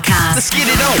Caggs podcast. Let's get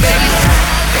it on, baby.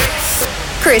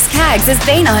 Chris Caggs has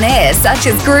been on air such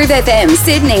as Groove FM,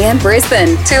 Sydney and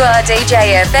Brisbane, 2R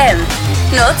DJ FM,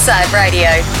 Northside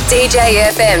Radio, DJ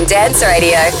FM Dance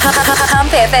Radio,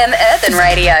 Hump FM Urban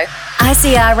Radio,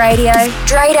 ICR Radio,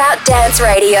 Straight Out Dance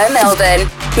Radio Melbourne,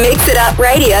 Mix It Up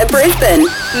Radio Brisbane,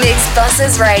 Mixed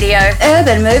Buses Radio,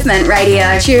 Urban Movement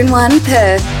Radio, Tune 1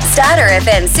 Perth, Starter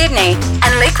FM Sydney,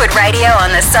 and Liquid Radio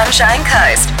on the Sunshine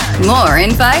Coast. More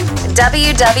info,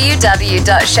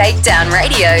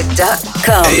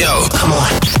 www.shakedownradio.com. Hey yo, come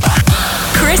on.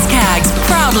 Chris Caggs,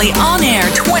 proudly on air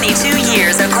 22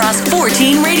 years across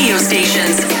 14 radio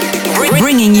stations.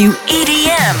 Bringing you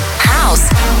EDM, house,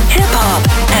 hip-hop,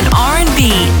 and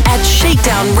R&B at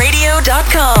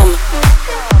shakedownradio.com.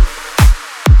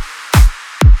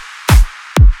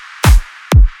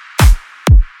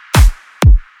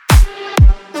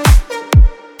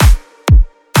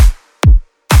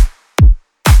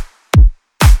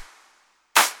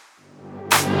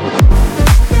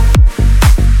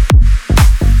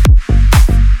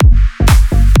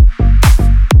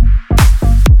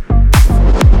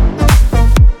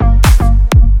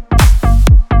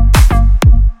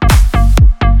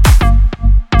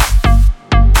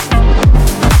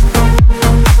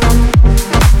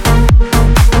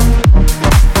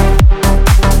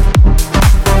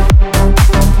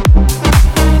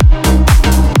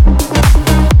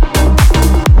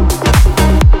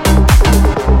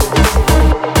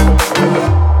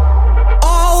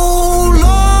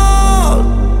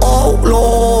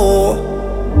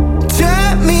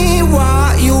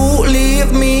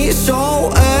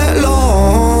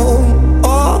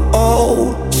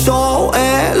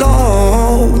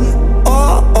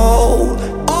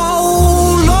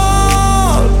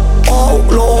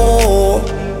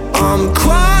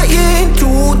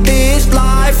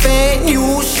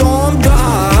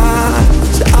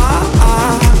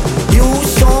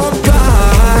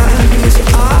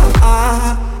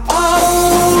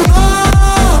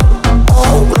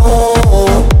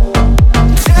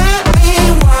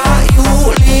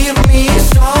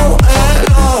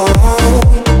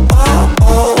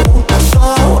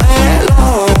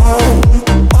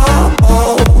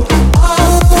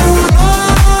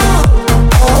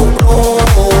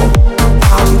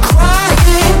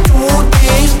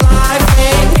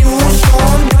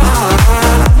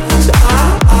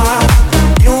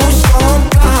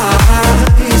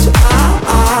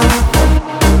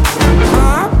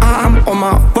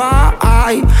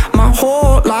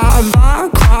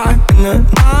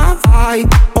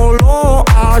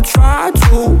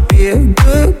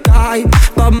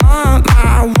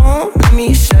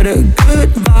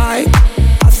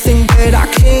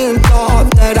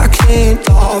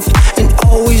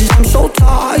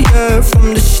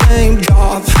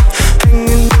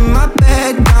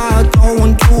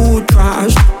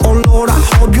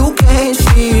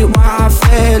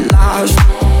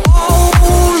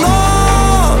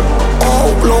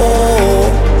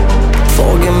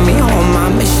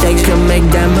 Mistakes can make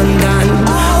them undone.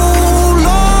 Oh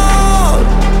Lord,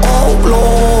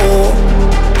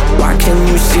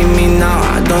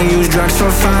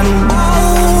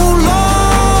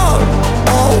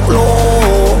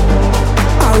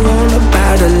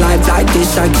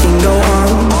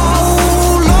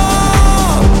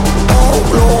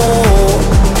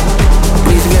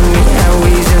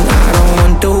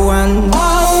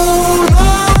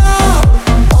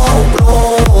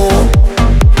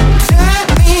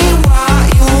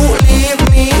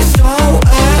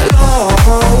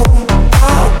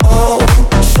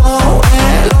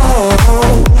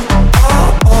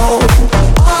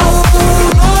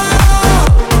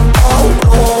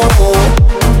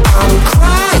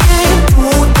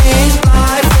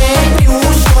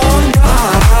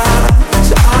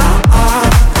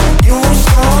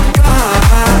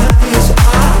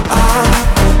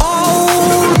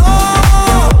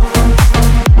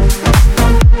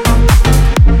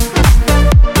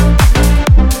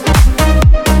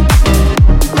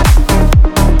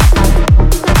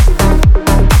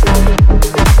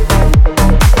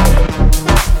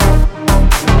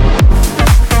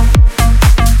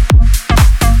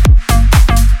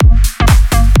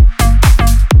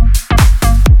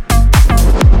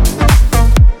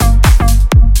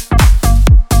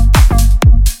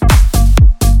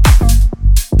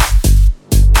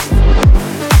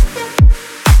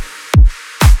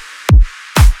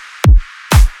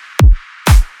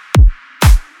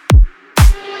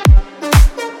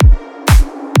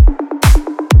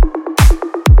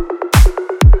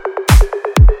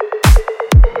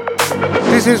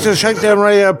 is the Shakedown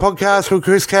Radio podcast with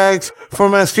Chris Caggs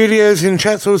from our studios in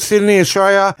Chatswood, Sydney,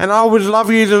 Australia, and I would love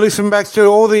you to listen back to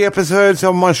all the episodes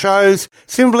of my shows.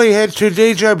 Simply head to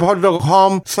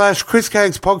djpod.com/Chris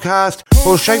Caggs podcast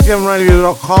or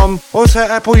shakedownradio.com. Also,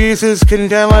 Apple users can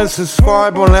download and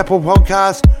subscribe on Apple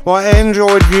Podcasts, while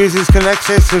Android users can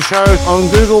access the show on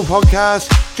Google Podcasts.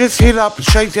 Just hit up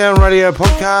Shakedown Radio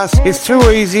Podcast. It's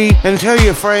too easy, and tell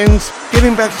your friends.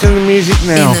 Getting back to the music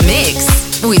now. In the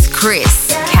mix with Chris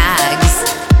Caggs.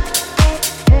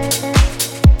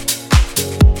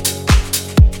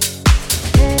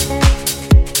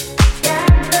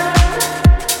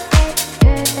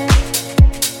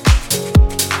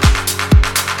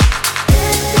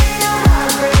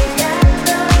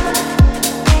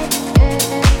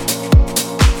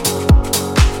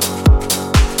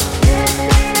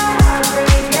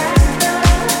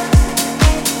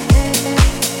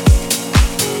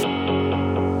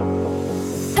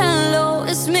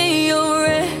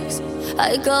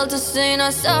 I called to say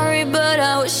not sorry, but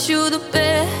I wish you the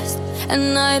best.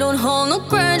 And I don't hold no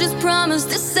grudges, promise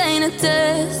this ain't a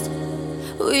test.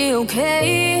 We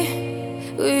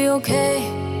okay, we okay.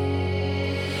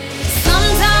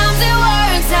 Sometimes it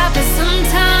works out, but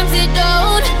sometimes it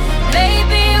don't.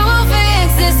 Maybe we'll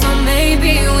fix it, so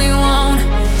maybe we won't.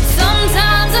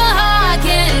 Sometimes a heart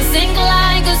can sink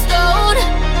like a stone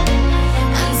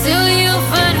until you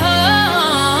find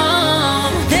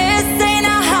home. This ain't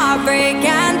a heartbreak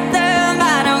anthem.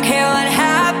 I don't care what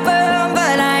happened,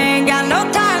 but I ain't got no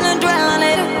time to dwell on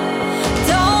it.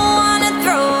 Don't wanna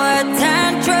throw a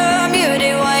tantrum. You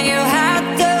did what you had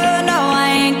to. No, I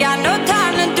ain't got no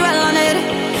time to dwell on it.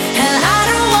 And I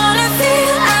don't wanna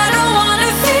feel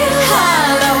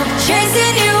hollow,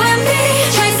 chasing you and me,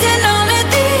 chasing all of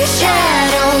these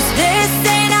shadows. This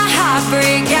ain't a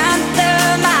heartbreak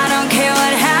anthem. I don't care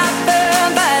what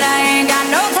happened, but I ain't got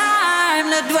no time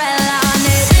to dwell on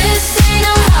it. This ain't a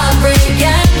heartbreak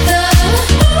anthem.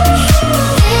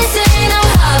 This ain't a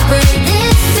heartbreak.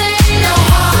 This ain't no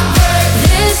heartbreak.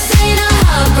 This ain't a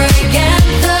heartbreak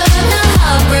anthem. No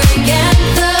heartbreak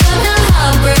anthem. No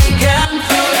heartbreak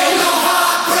anthem.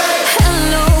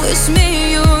 Hello, it's me,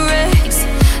 your ex.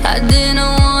 I didn't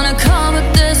wanna call, but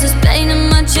there's this pain in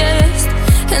my chest.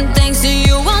 And thanks to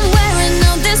you, I'm wearing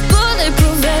out this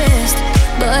bulletproof vest.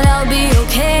 But I'll be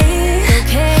okay.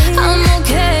 I'm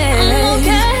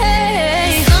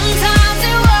okay. Sometimes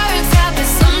it works out, but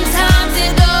sometimes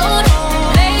it don't.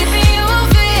 Maybe we'll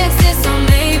fix it, so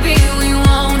maybe we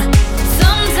won't.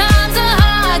 Sometimes a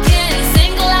heart can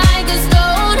sink like a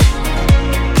stone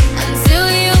until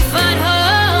you find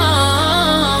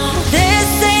home. This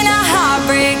ain't a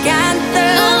heartbreak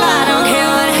anthem. I don't care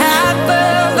what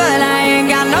happened, but I ain't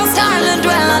got no time to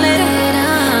dwell on it.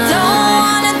 Don't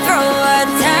wanna throw a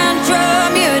tantrum.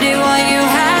 You did what you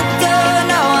had to.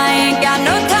 No, I ain't got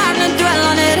no time to dwell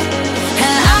on it.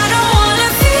 And I don't wanna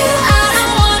feel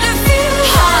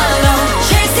hollow,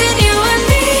 chasing you and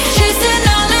me, chasing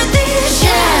all of these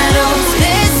shadows.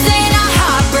 This ain't a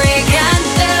heartbreak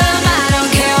anthem. I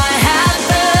don't care what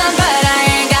happened, but I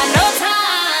ain't got no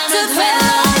time to dwell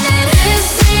on it. This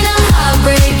ain't a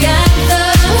heartbreak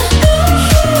anthem.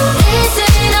 This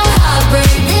ain't no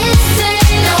heartbreak. This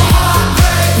ain't no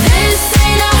heartbreak. This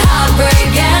ain't a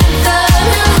heartbreak anthem.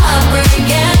 No heartbreak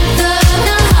anthem.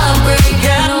 No heartbreak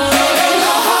anthem.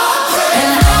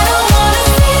 And I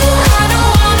don't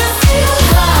wanna feel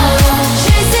hollow,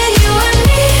 chasing you and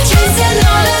me, chasing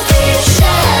all of these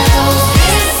shadows.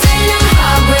 This ain't a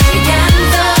heartbreak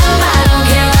anthem. I don't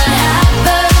care what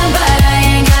happened, but I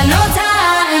ain't got no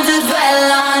time to dwell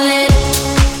on it.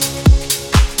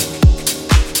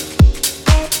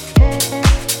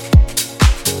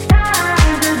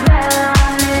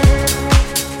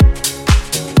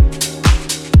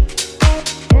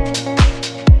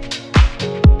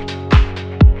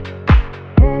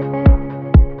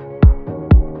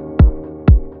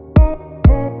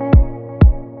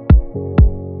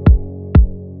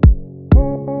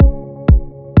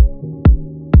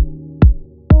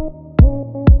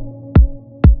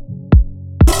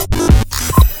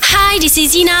 Hi, this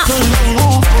is Ina.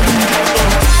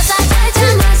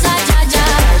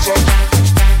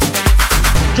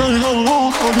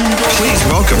 Please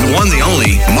welcome the one, the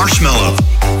only Marshmallow.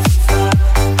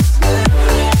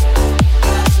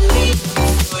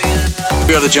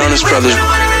 We are the Jonas Brothers.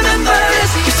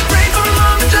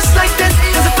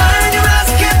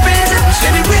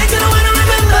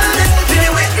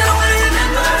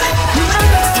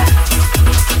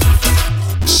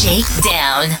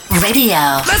 Shakedown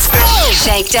Radio. Let's go!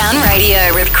 Shakedown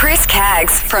Radio with Chris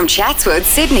Caggs from Chatswood,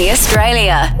 Sydney,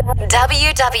 Australia.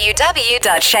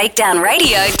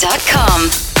 www.shakedownradio.com.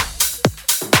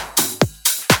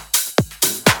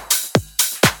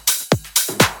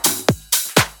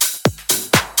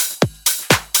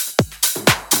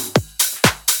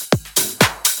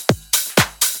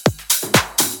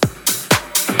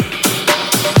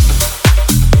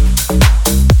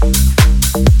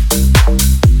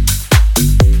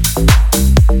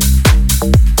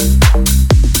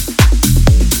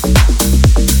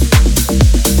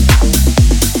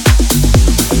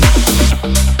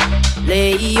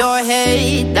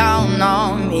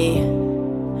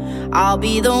 I'll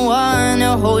be the one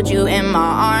to hold you in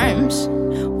my arms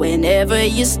whenever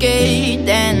you're scared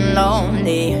and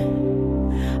lonely.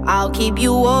 I'll keep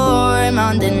you warm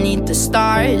underneath the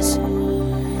stars.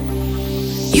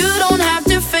 You don't have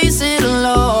to face it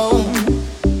alone.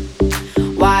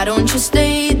 Why don't you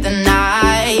stay the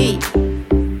night?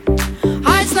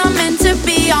 Heart's not meant to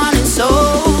be on its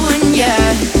own,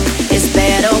 yeah. It's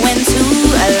better when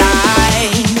two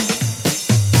align.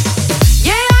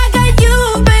 Yeah, I got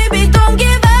you, baby, don't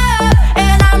give up.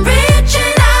 And I'm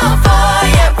reaching out for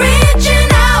you, reaching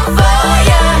out for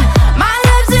you. My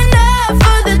love's enough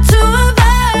for the two of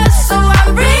us, so I'm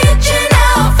reaching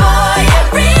out for you,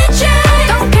 reaching.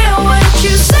 Don't care what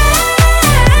you say,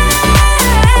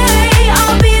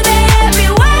 I'll be there every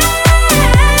way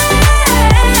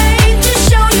to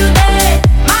show you that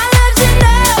my love's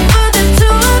enough for the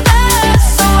two of us,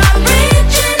 so I'm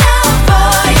reaching out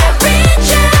for you,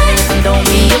 reaching. Don't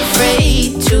be afraid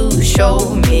to show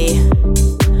me.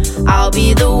 I'll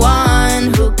be the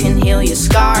one who can heal your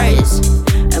scars.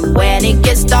 And when it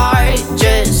gets dark,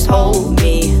 just hold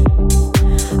me.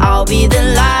 I'll be the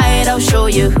light, I'll show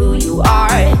you who you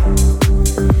are.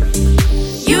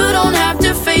 You don't have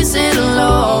to face it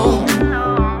alone.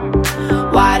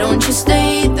 Why don't you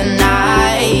stay the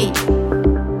night?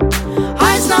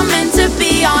 Heart's not meant to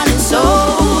be on its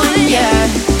own, yeah.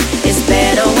 It's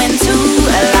better when two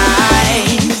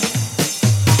align.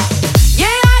 Yeah,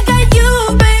 I got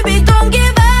you, baby, don't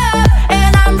give up.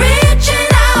 And I'm reaching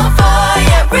out for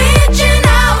you, reaching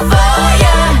out for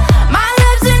you. My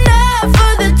love's enough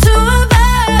for the two of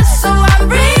us, so I'm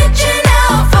reaching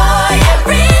out for you,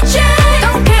 reaching.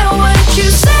 Don't care what you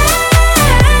say,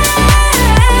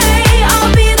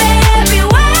 I'll be there every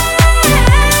way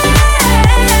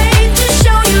to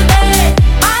show you that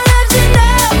my love's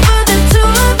enough for the two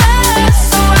of us,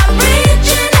 so I'm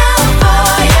reaching out for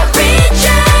you,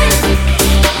 reaching.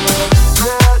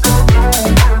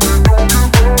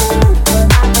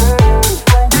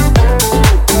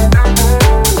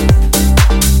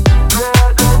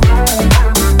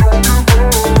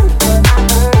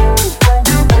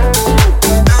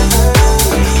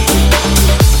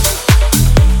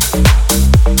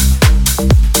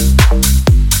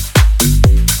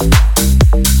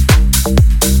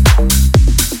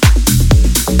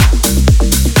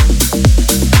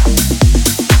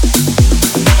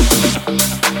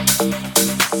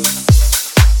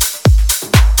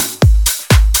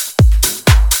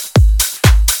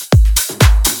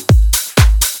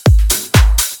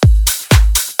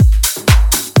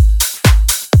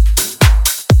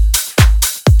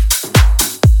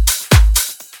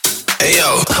 Hey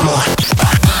yo, come on.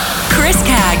 Chris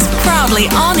Caggs, proudly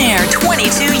on air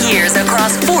 22 years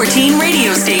across 14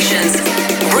 radio stations.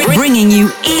 Bringing you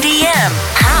EDM,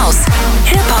 house,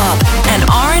 hip-hop, and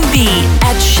R&B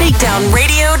at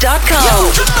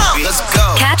ShakeDownRadio.com. Let's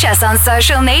go. Catch us on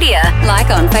social media, like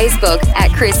on Facebook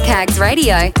at Chris Caggs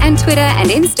Radio and Twitter and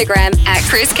Instagram at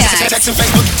Chris Caggs. Text and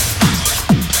Facebook.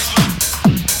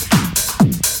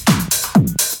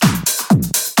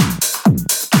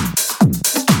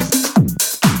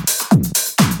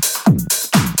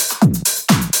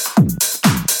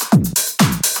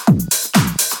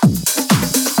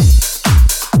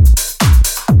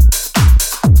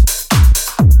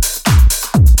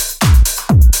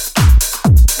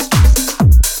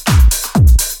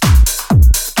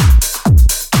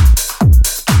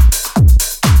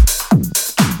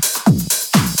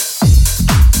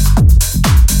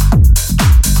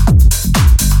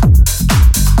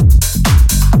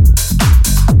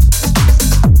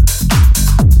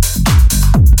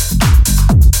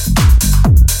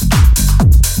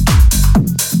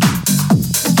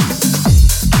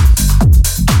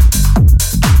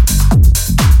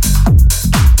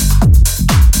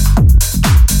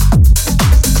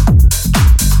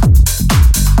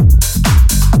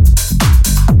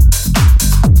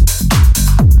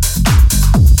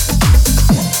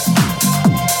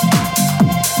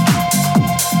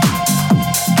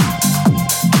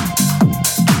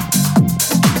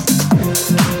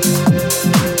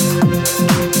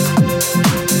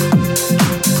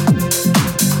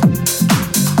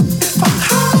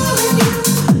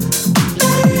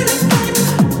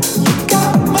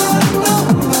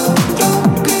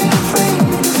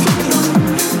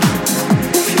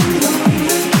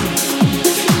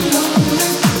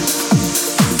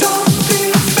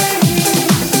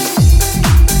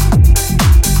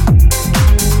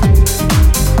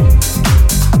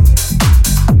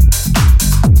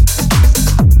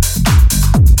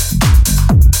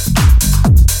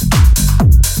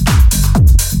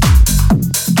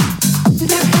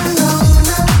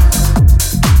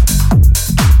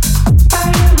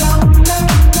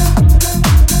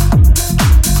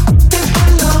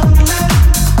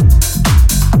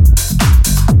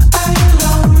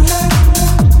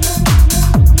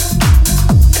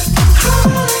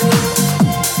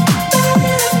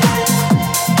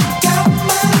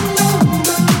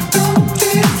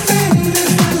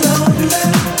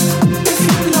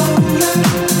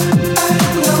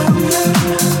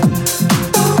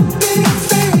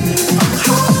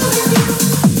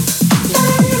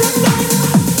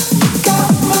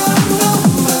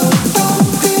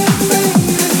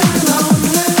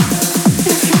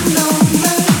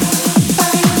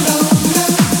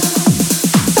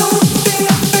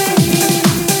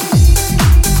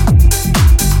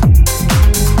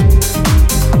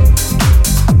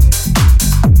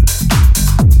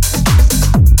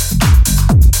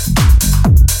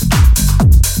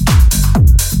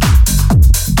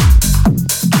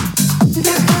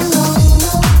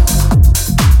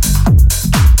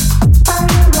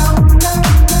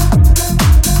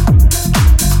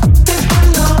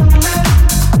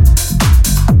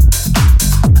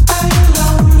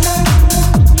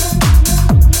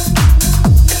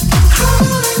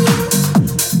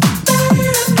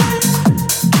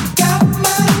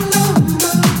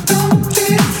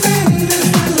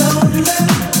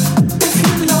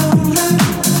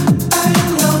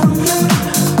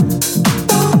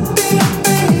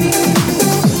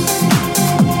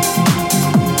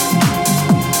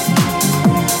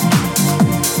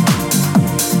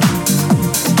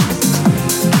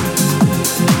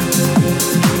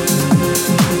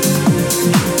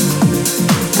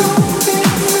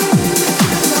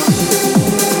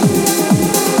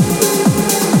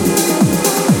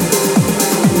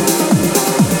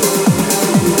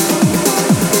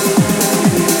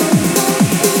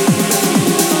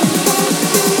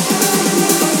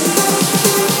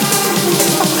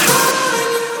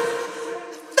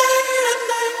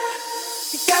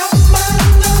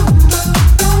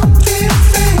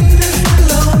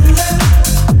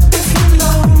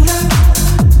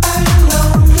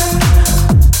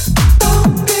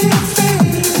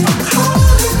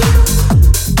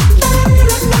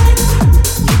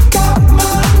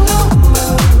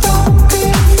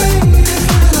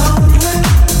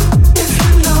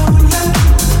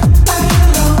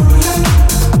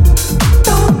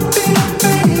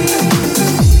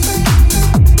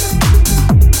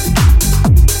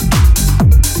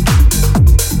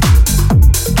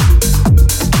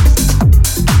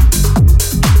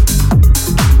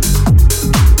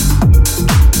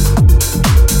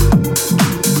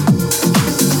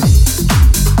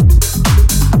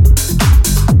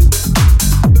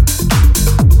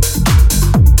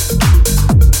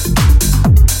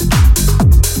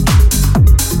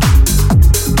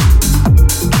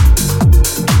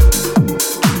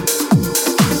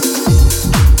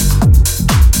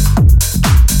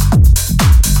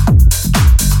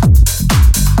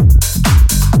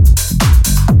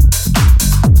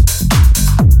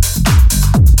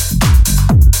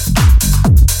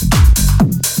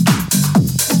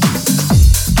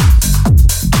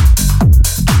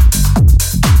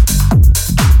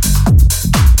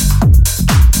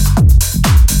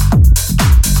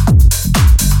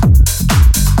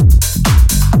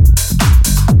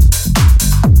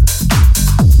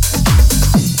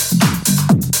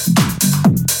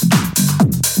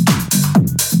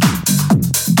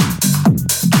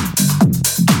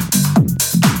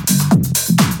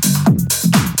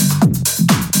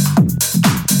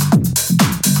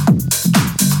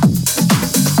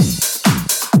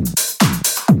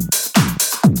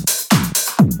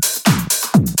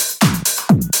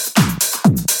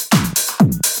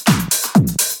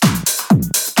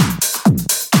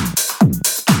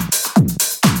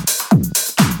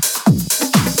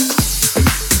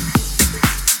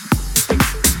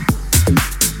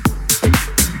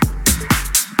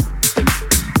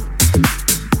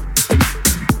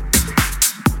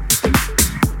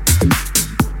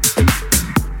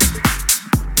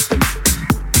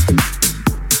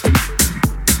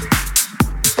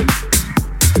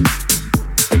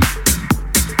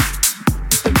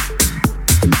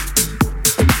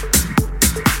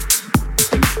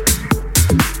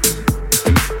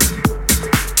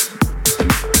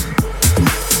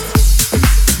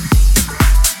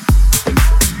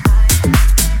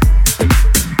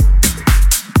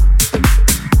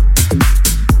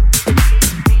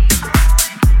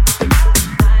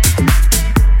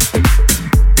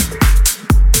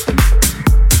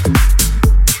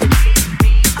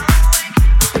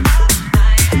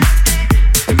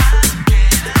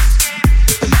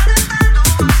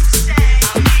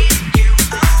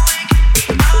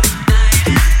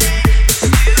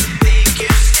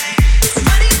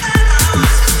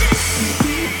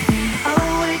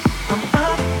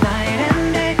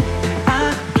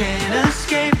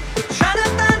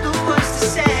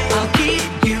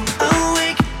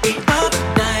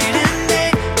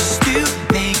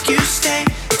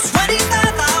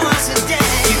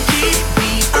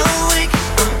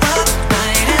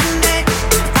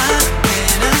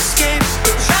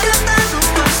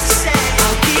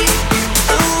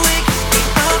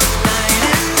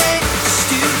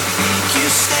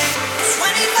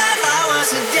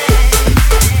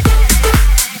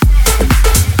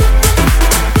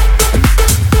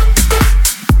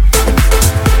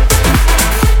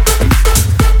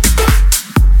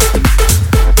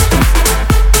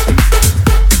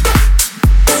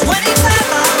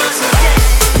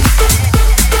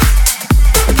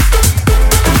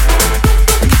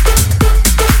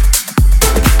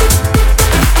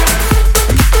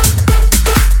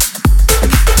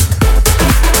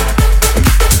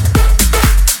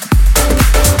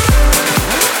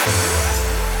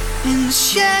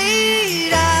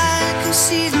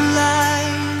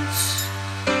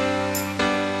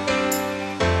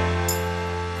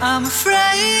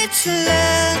 need to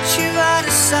let you out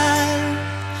of sight,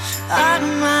 out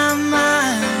of my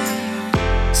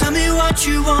mind. Tell me what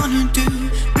you wanna do.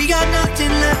 We got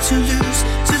nothing left to lose.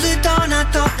 Till the dawn I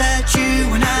thought that you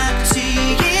and I could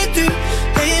see it through.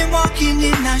 They ain't walking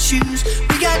in our shoes.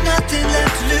 We got nothing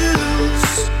left to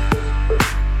lose.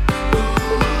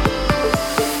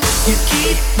 You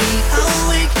keep me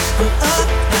awake, I'm up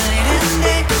night and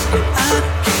day, and I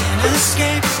can't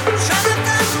escape. Trying to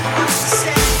find the words to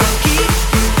say. I'll keep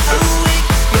you awake,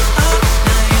 you're up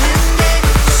night and day,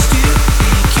 just to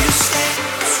make you stay.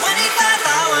 25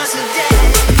 hours a day.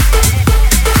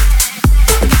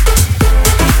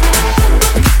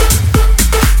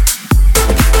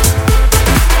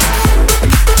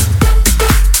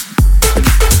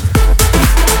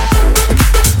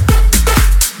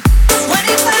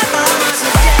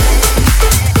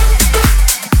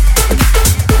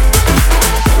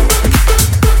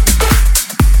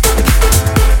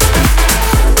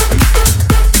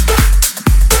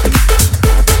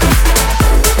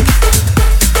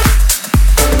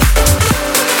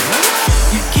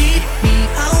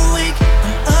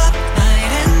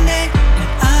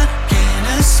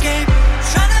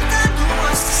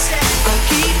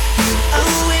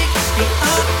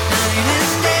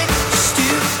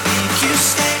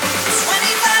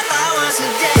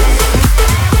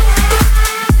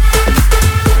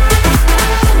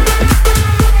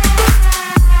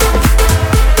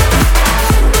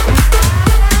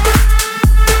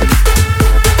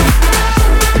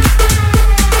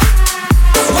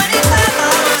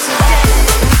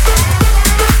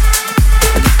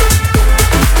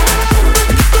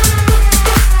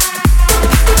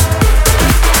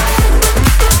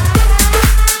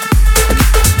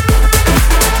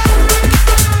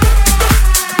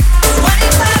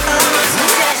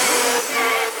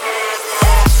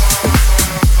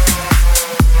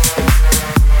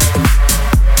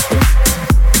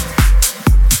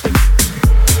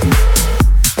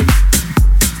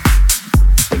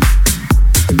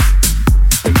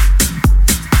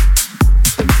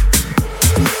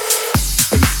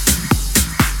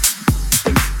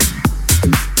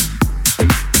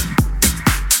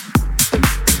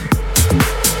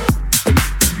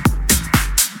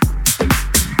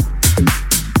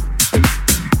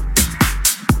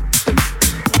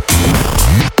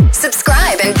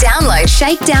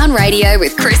 ShakeDown Radio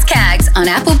with Chris Caggs on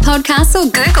Apple Podcasts or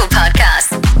Google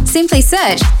Podcasts. Simply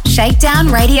search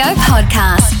ShakeDown Radio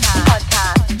Podcast.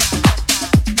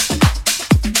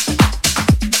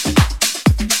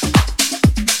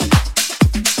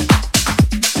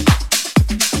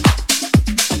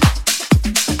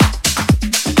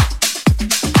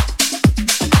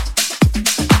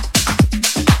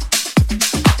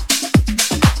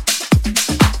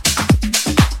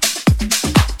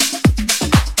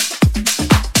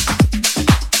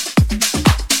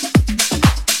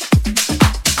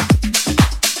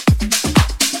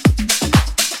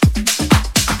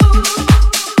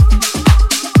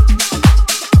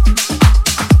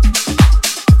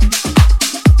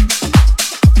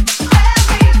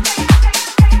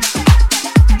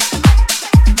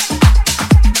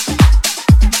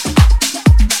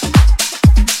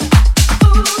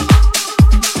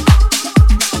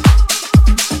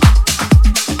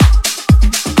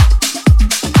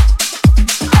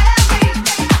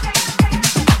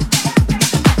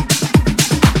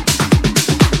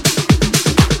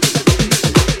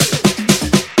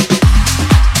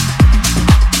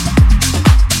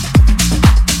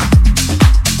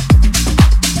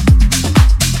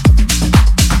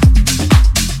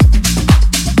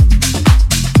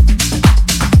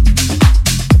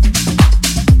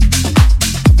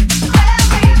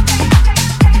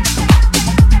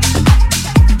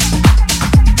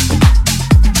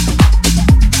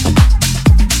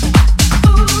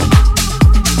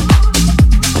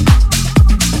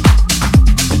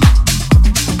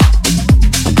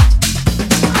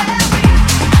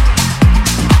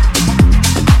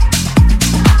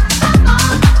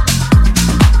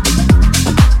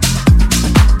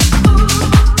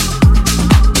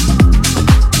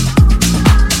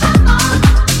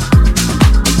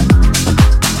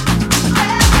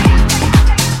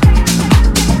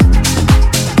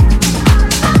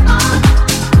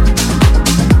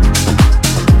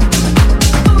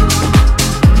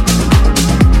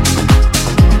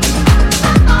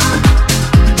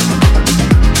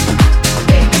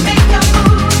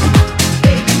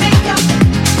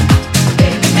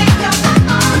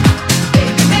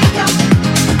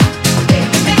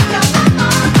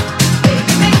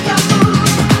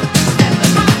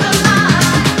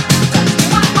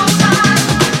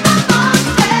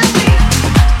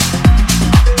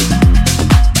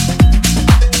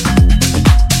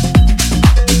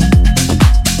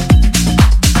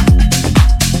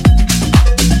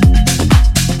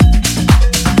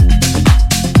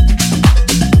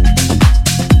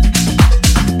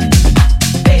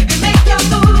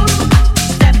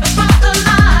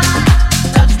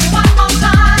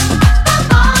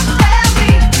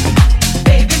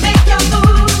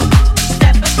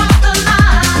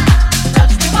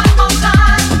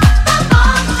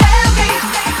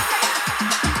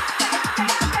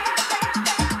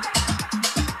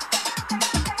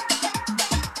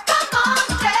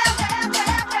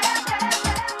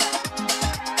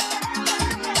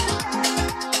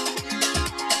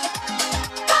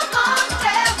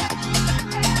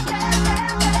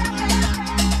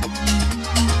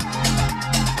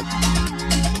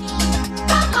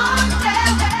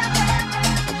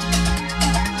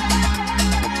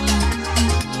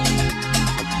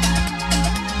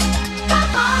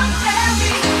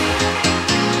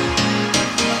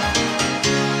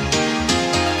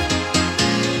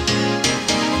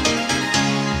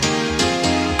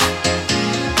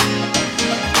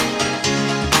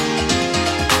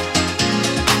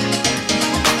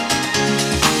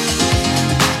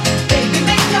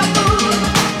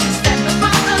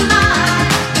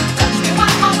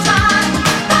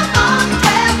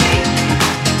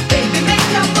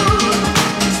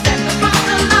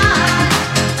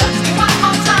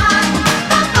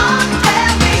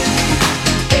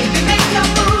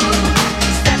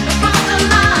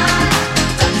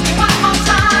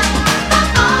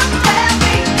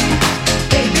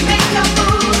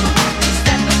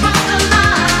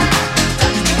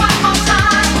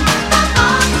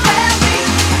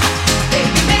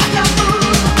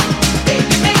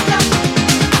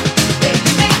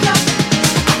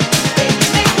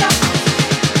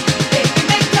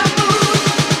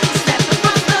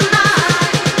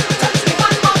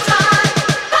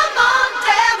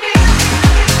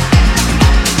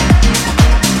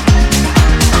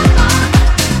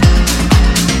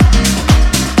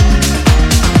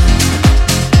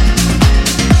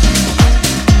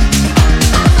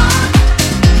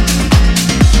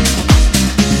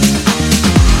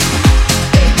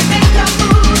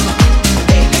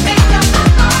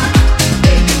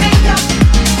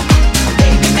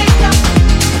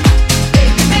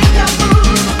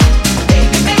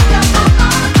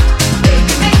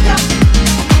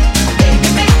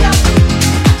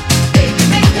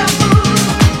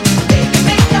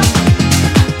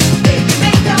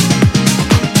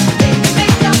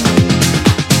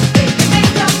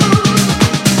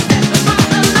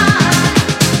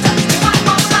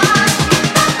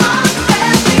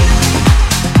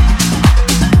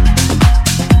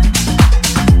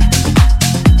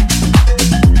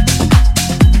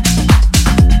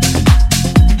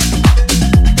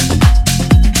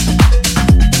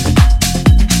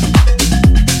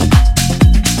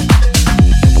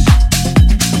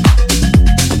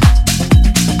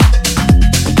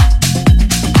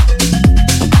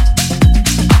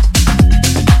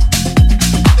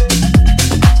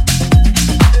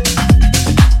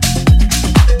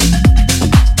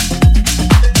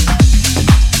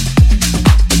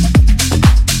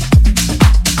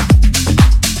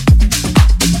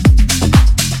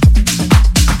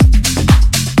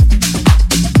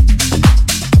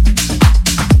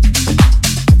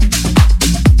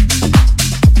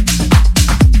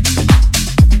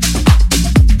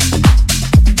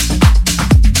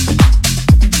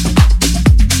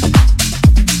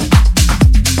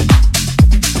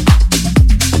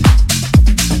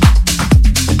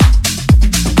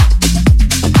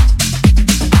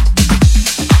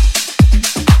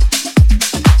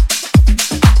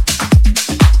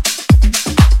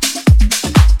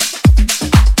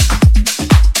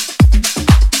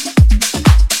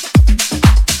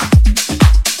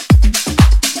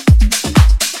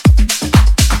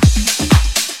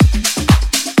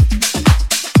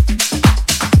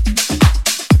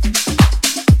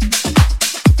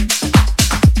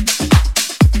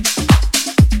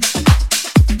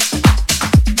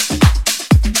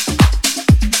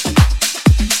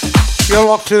 You're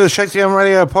locked to the ShakeDown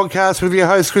Radio podcast with your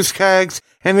host, Chris Caggs.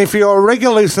 And if you're a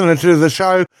regular listener to the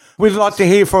show, we'd like to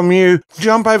hear from you.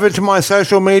 Jump over to my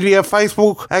social media,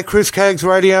 Facebook at Chris Caggs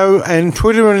Radio and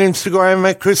Twitter and Instagram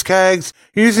at Chris Caggs,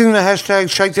 using the hashtag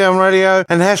ShakeDown Radio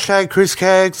and hashtag Chris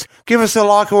Caggs. Give us a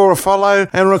like or a follow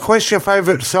and request your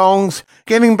favourite songs.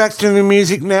 Getting back to the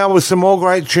music now with some more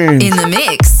great tunes. In the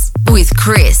mix with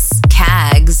Chris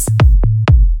Caggs.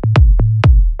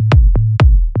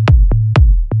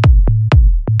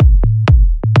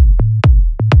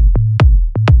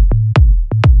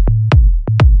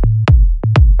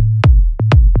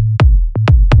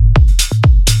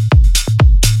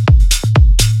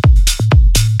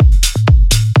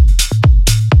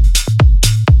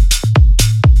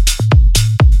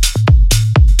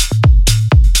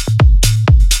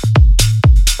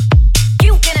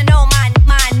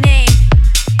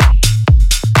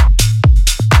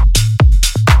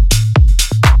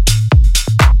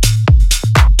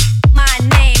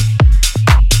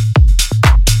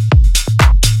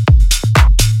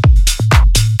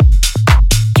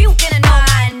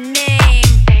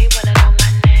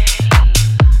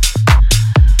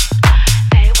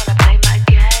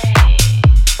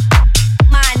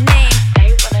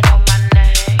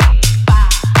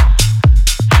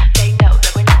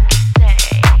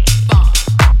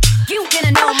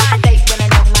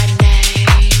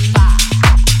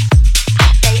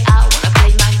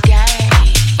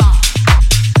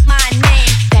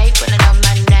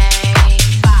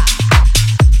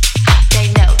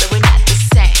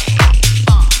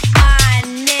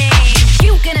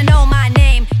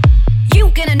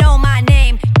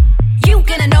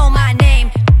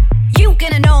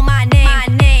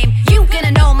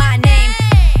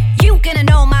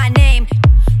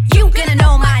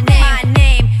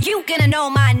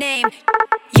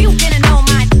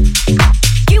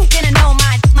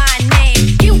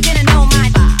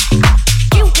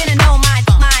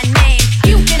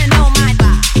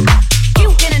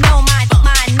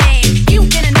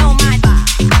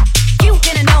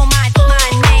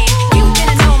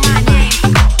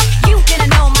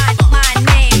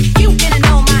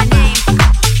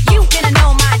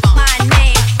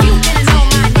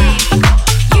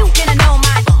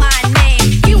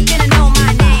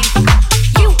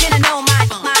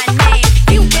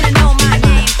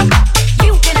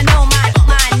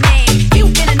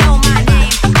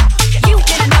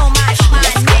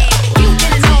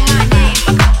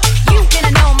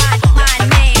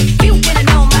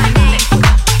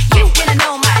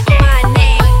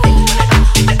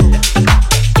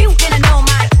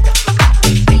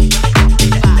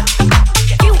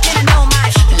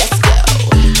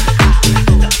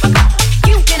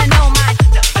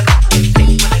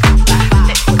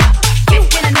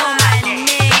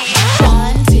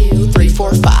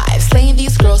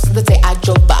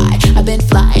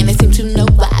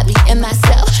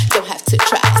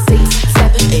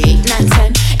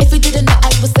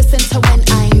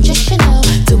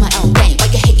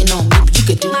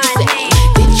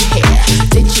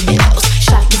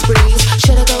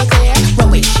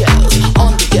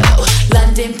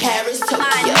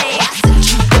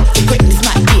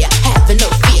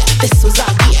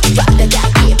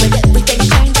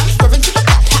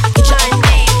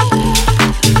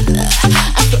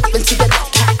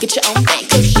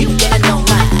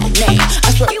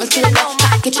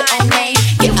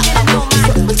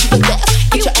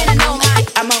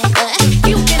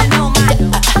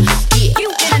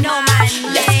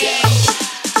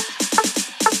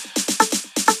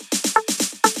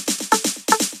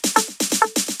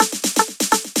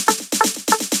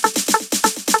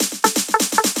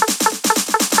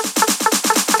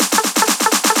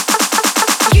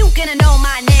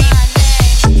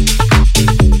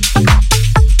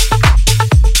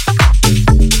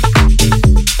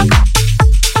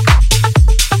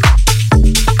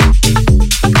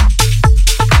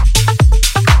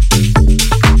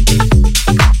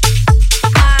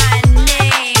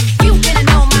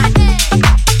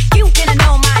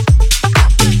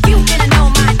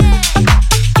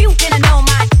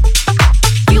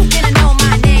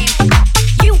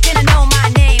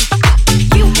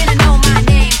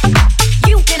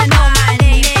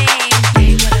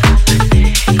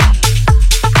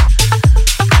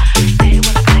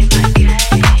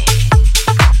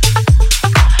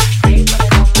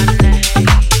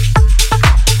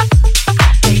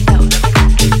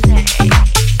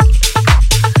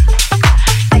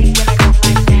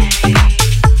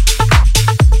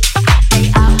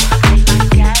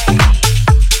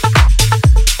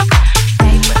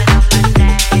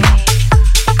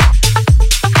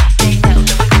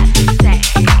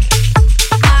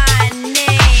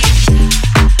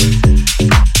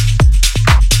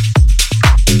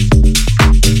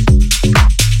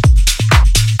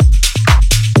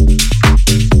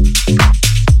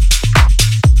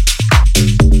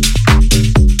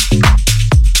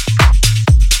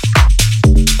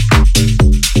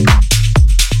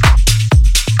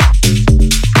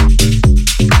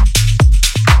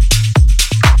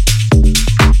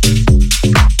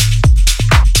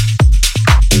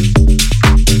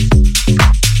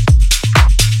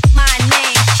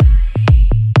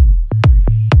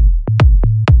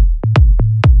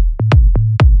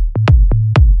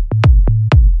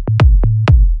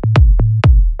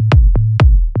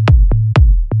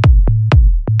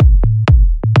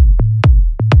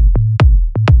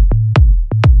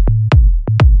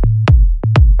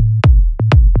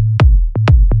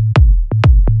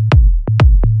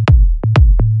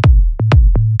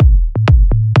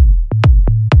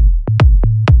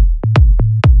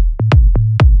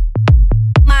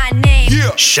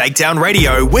 Shakedown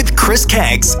Radio with Chris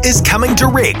Caggs is coming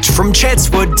direct from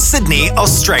Chatswood, Sydney,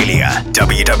 Australia.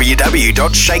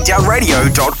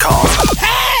 www.shakedownradio.com.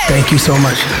 Thank you so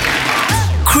much.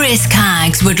 Chris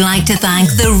Caggs would like to thank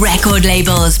the record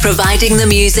labels providing the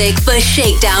music for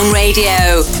Shakedown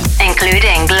Radio,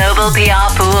 including Global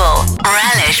PR Pool,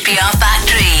 Relish PR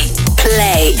Factory,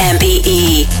 Play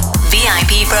MPE,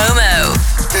 VIP Promo,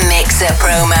 Mixer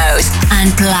Promos,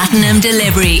 and Platinum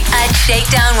Delivery at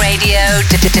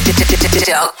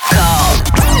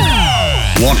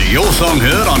ShakedownRadio.com. Want your song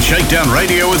heard on Shakedown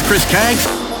Radio with Chris Caggs?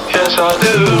 Yes, I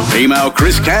do. Email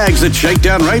Chris Caggs at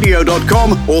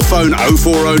shakedownradio.com or phone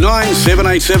 0409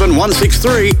 787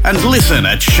 163 and listen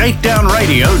at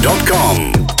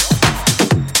shakedownradio.com.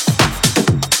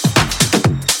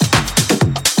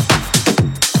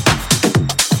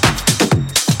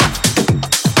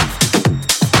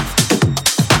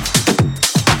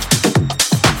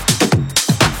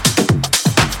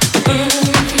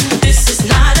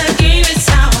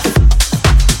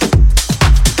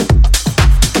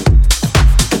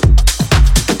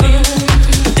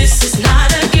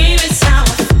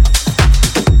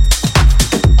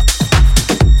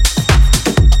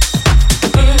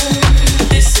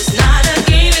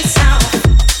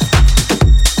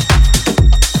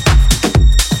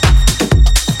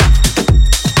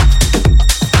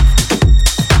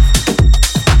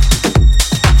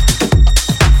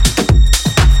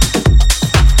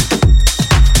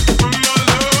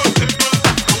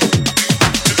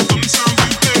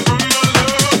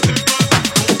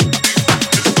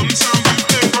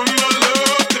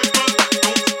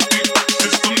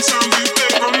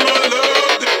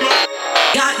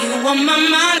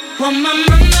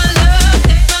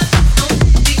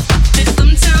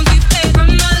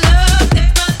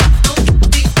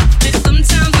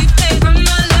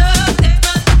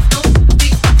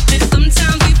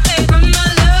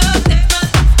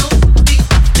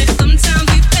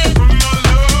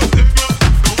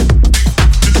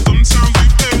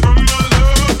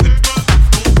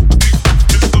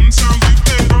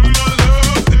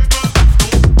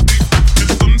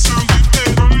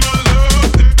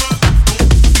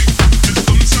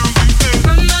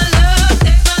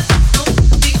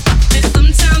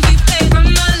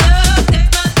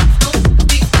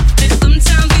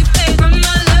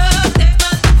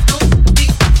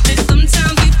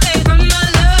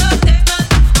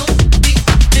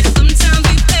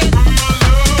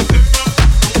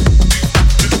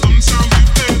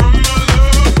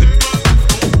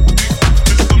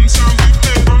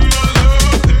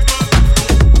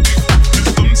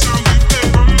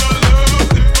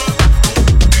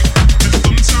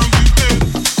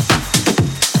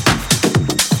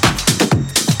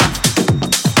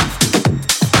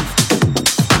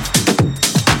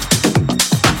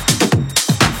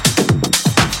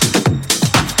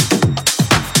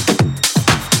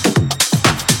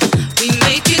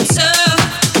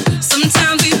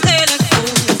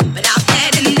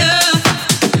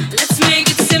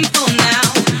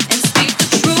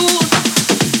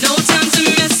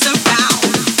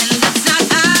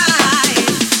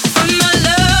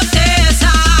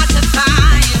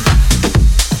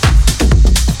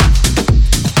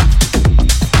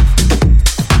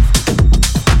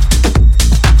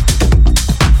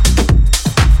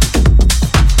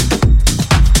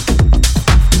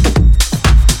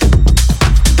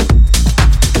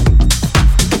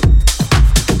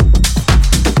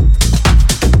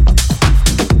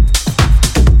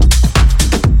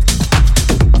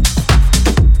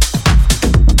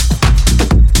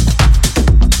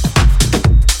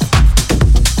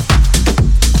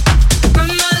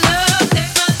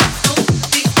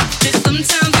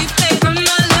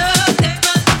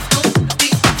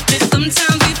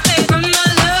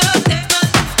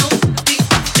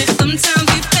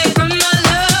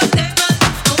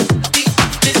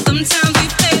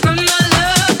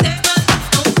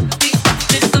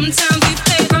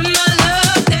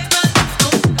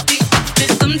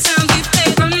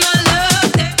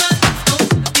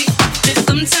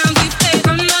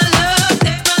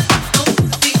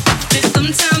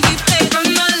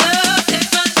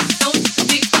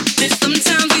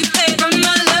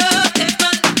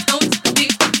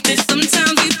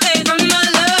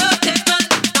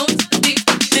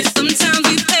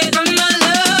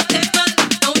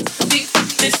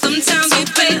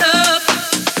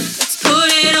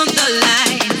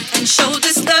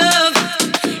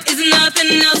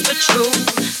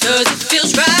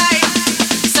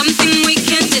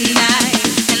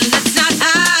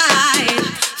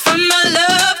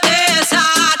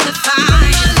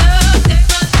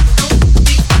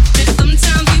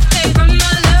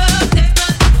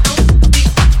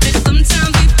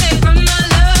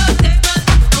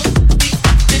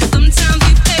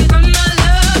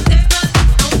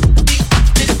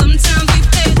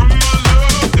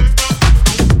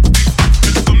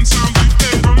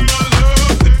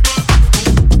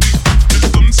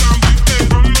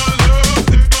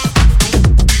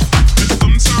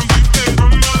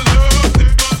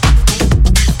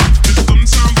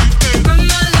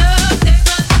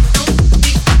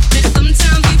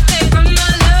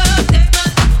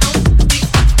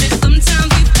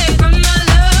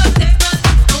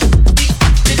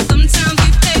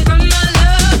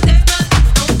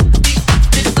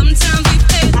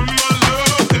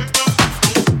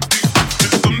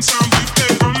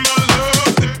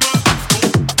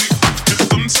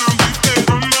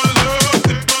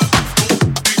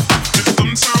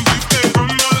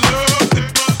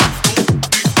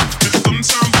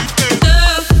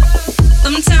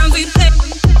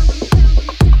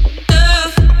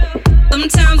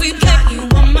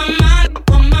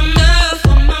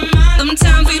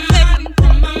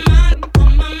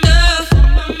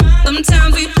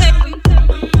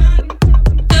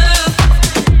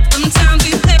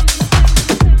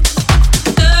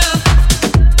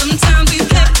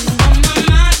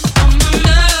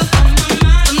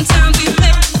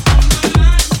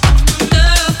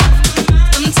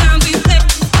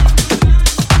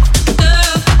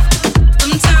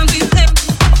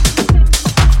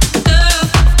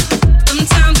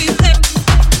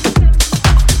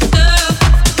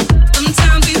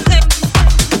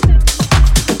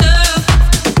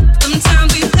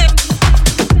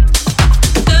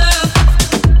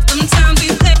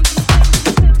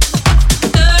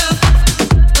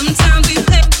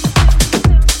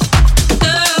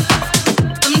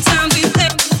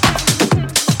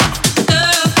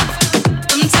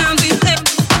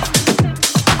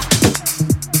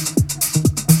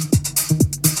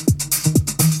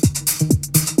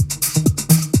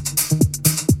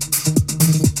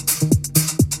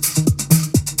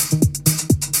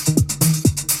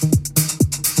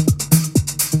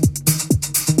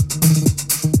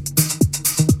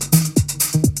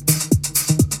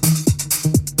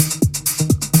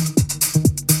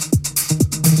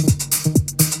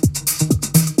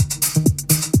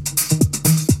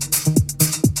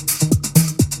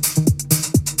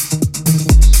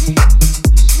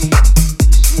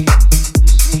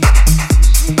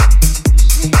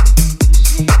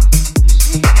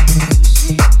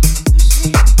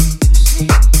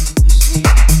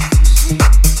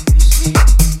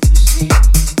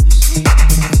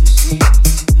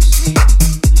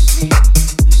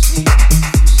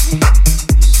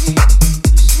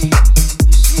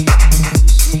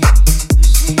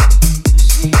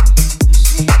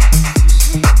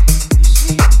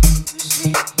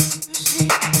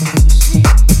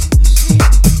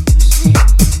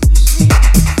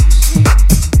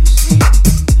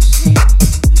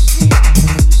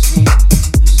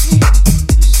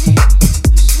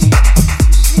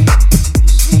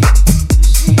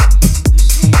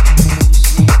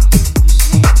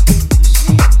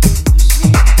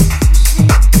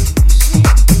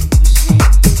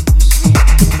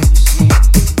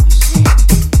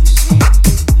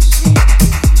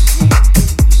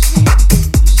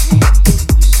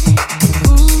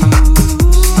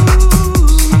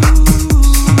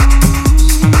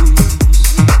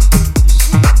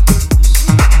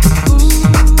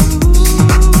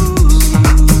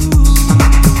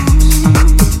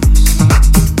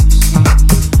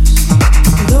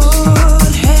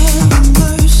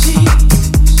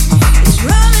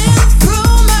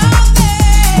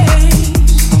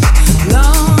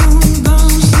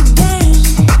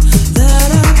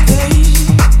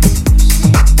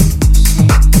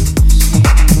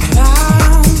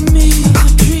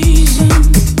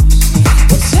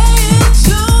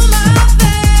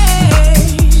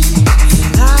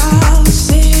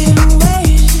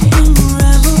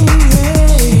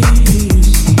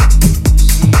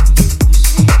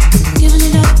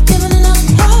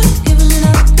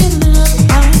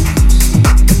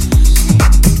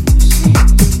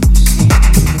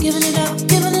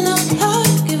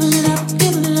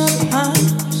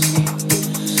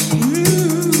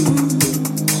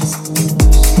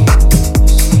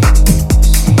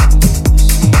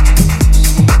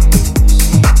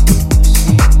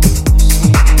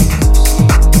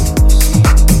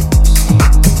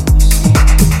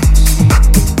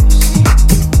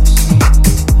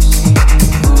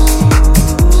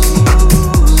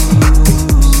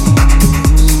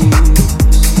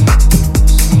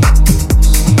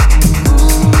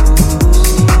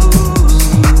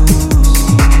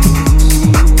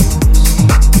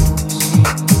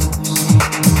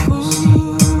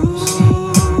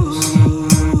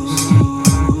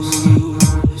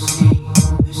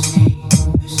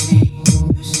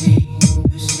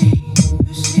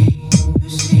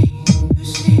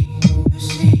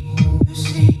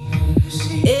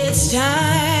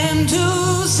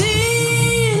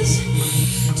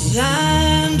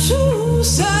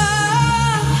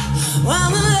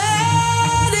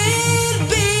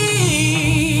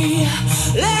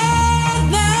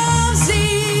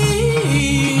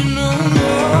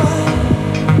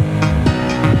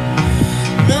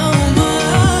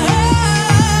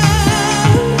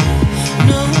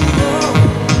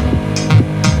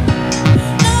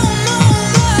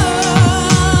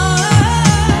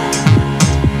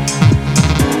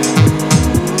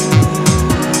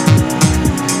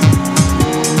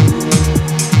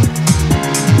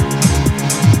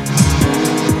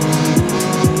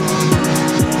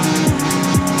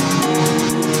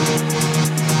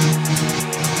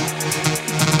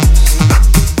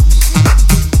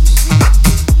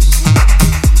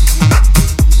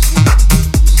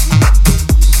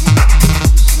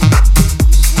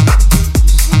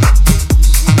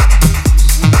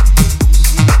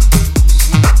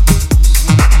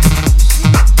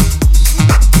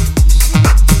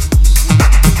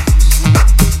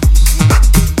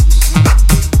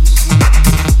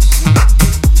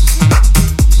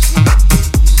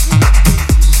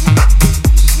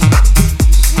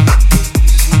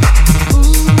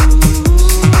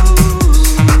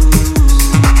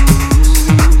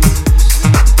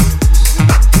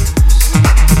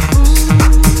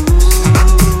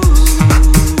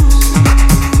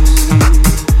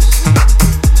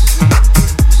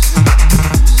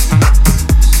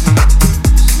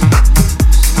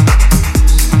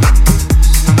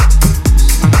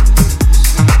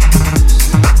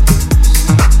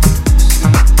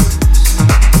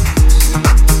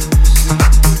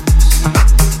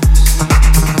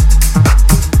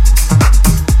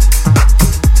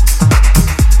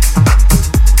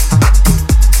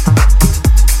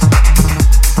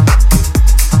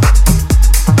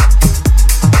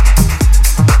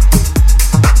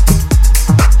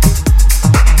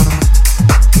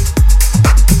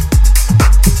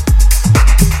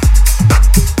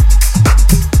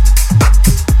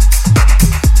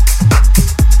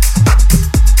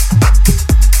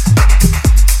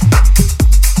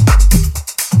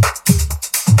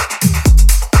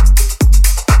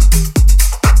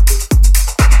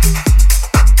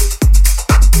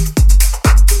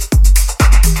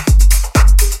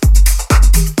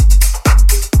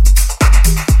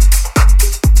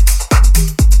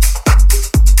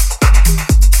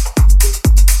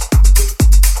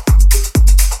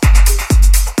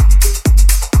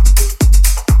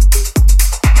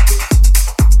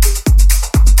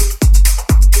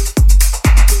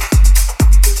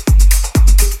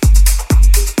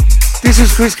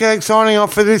 Chris Gagg signing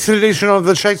off for this edition of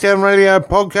the Shakedown Radio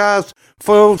podcast.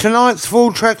 For tonight's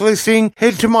full track listing,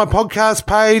 head to my podcast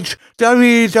page,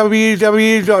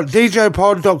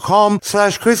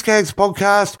 www.djpod.com/Chris Gaggs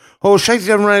podcast, or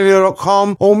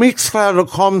shakedownradio.com or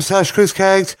mixcloud.com/Chris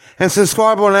Gaggs, and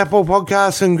subscribe on Apple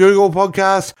Podcasts and Google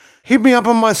Podcasts. Hit me up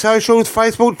on my socials,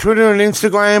 Facebook, Twitter and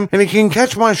Instagram, and you can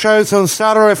catch my shows on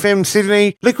Starter FM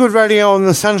Sydney, Liquid Radio on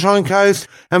the Sunshine Coast,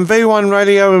 and V1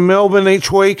 Radio in Melbourne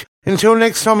each week. Until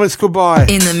next time, it's goodbye.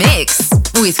 In the mix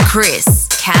with Chris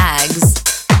Caggs.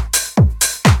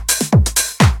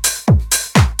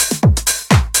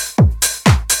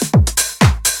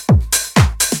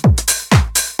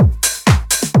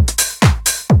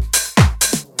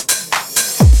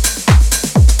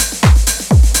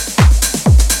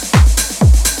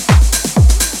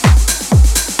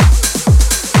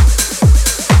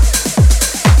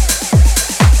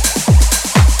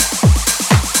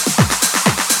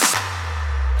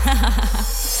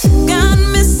 Got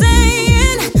me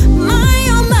saying, my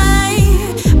oh my,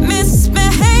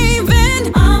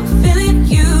 misbehaving. I'm feeling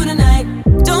you tonight.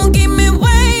 Don't keep me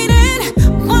waiting.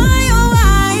 Why oh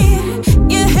why?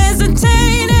 You're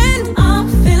hesitating. I'm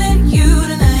feeling you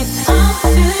tonight. I'm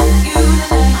feeling you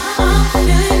tonight. I'm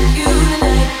feeling you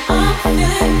tonight. I'm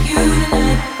feeling you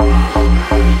tonight.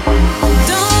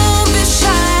 Don't be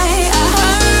shy. I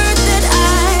heard that I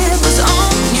was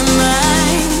on your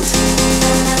mind.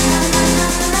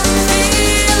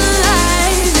 Feel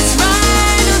like it's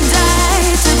ride or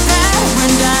die to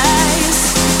paradise,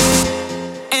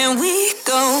 and we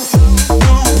go.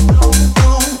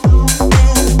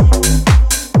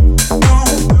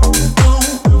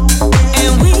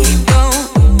 And we go.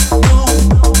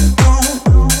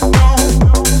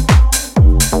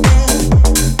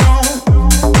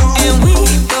 And we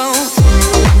go.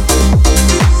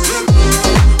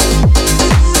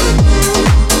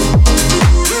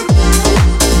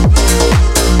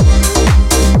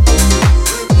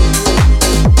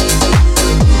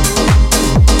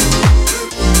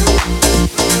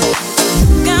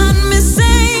 Got me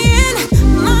saying,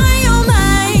 my oh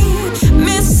my,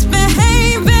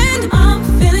 misbehaving. I'm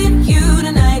feeling you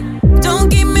tonight. Don't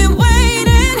keep me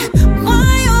waiting.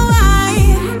 Why oh why?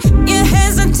 You're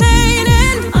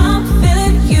hesitating. I'm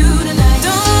feeling you tonight.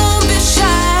 Don't be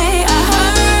shy. I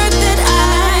heard that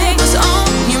I was on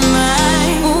your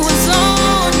mind. Was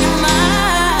on your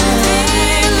mind.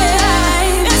 Feel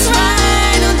like it's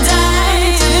ride or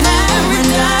die to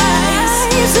paradise.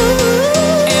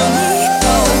 Ooh, and we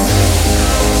go.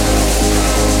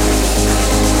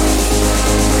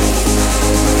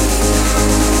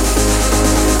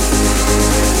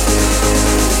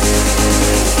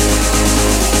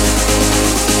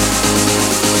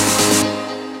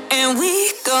 And we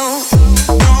go.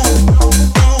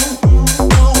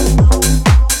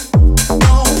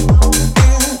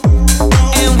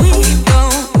 And we go.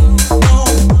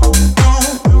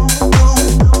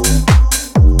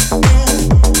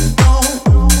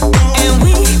 And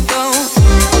we go.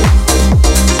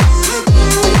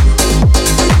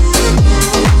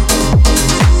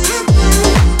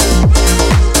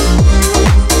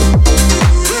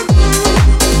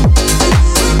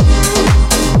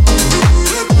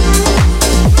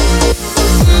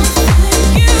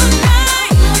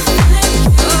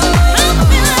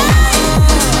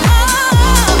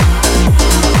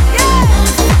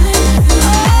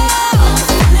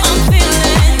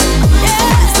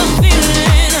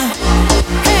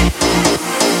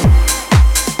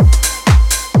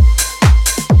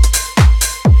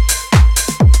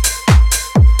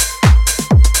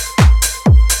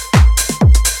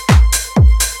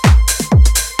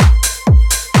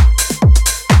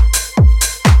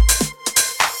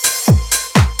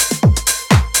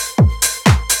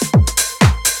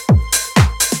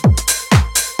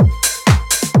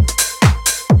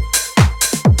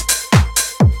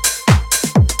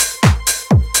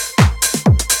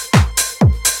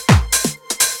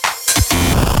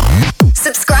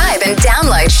 Subscribe and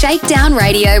download Shakedown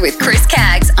Radio with Chris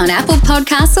Caggs on Apple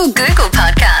Podcasts or Google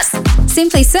Podcasts.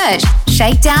 Simply search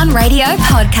Shakedown Radio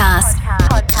Podcast.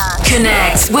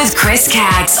 Connect with Chris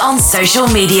Caggs on social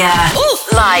media.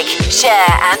 Like,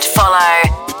 share and follow.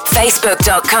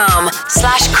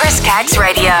 Facebook.com/Chris Caggs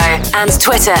Radio and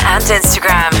Twitter and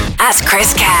Instagram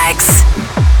 @Chris Caggs.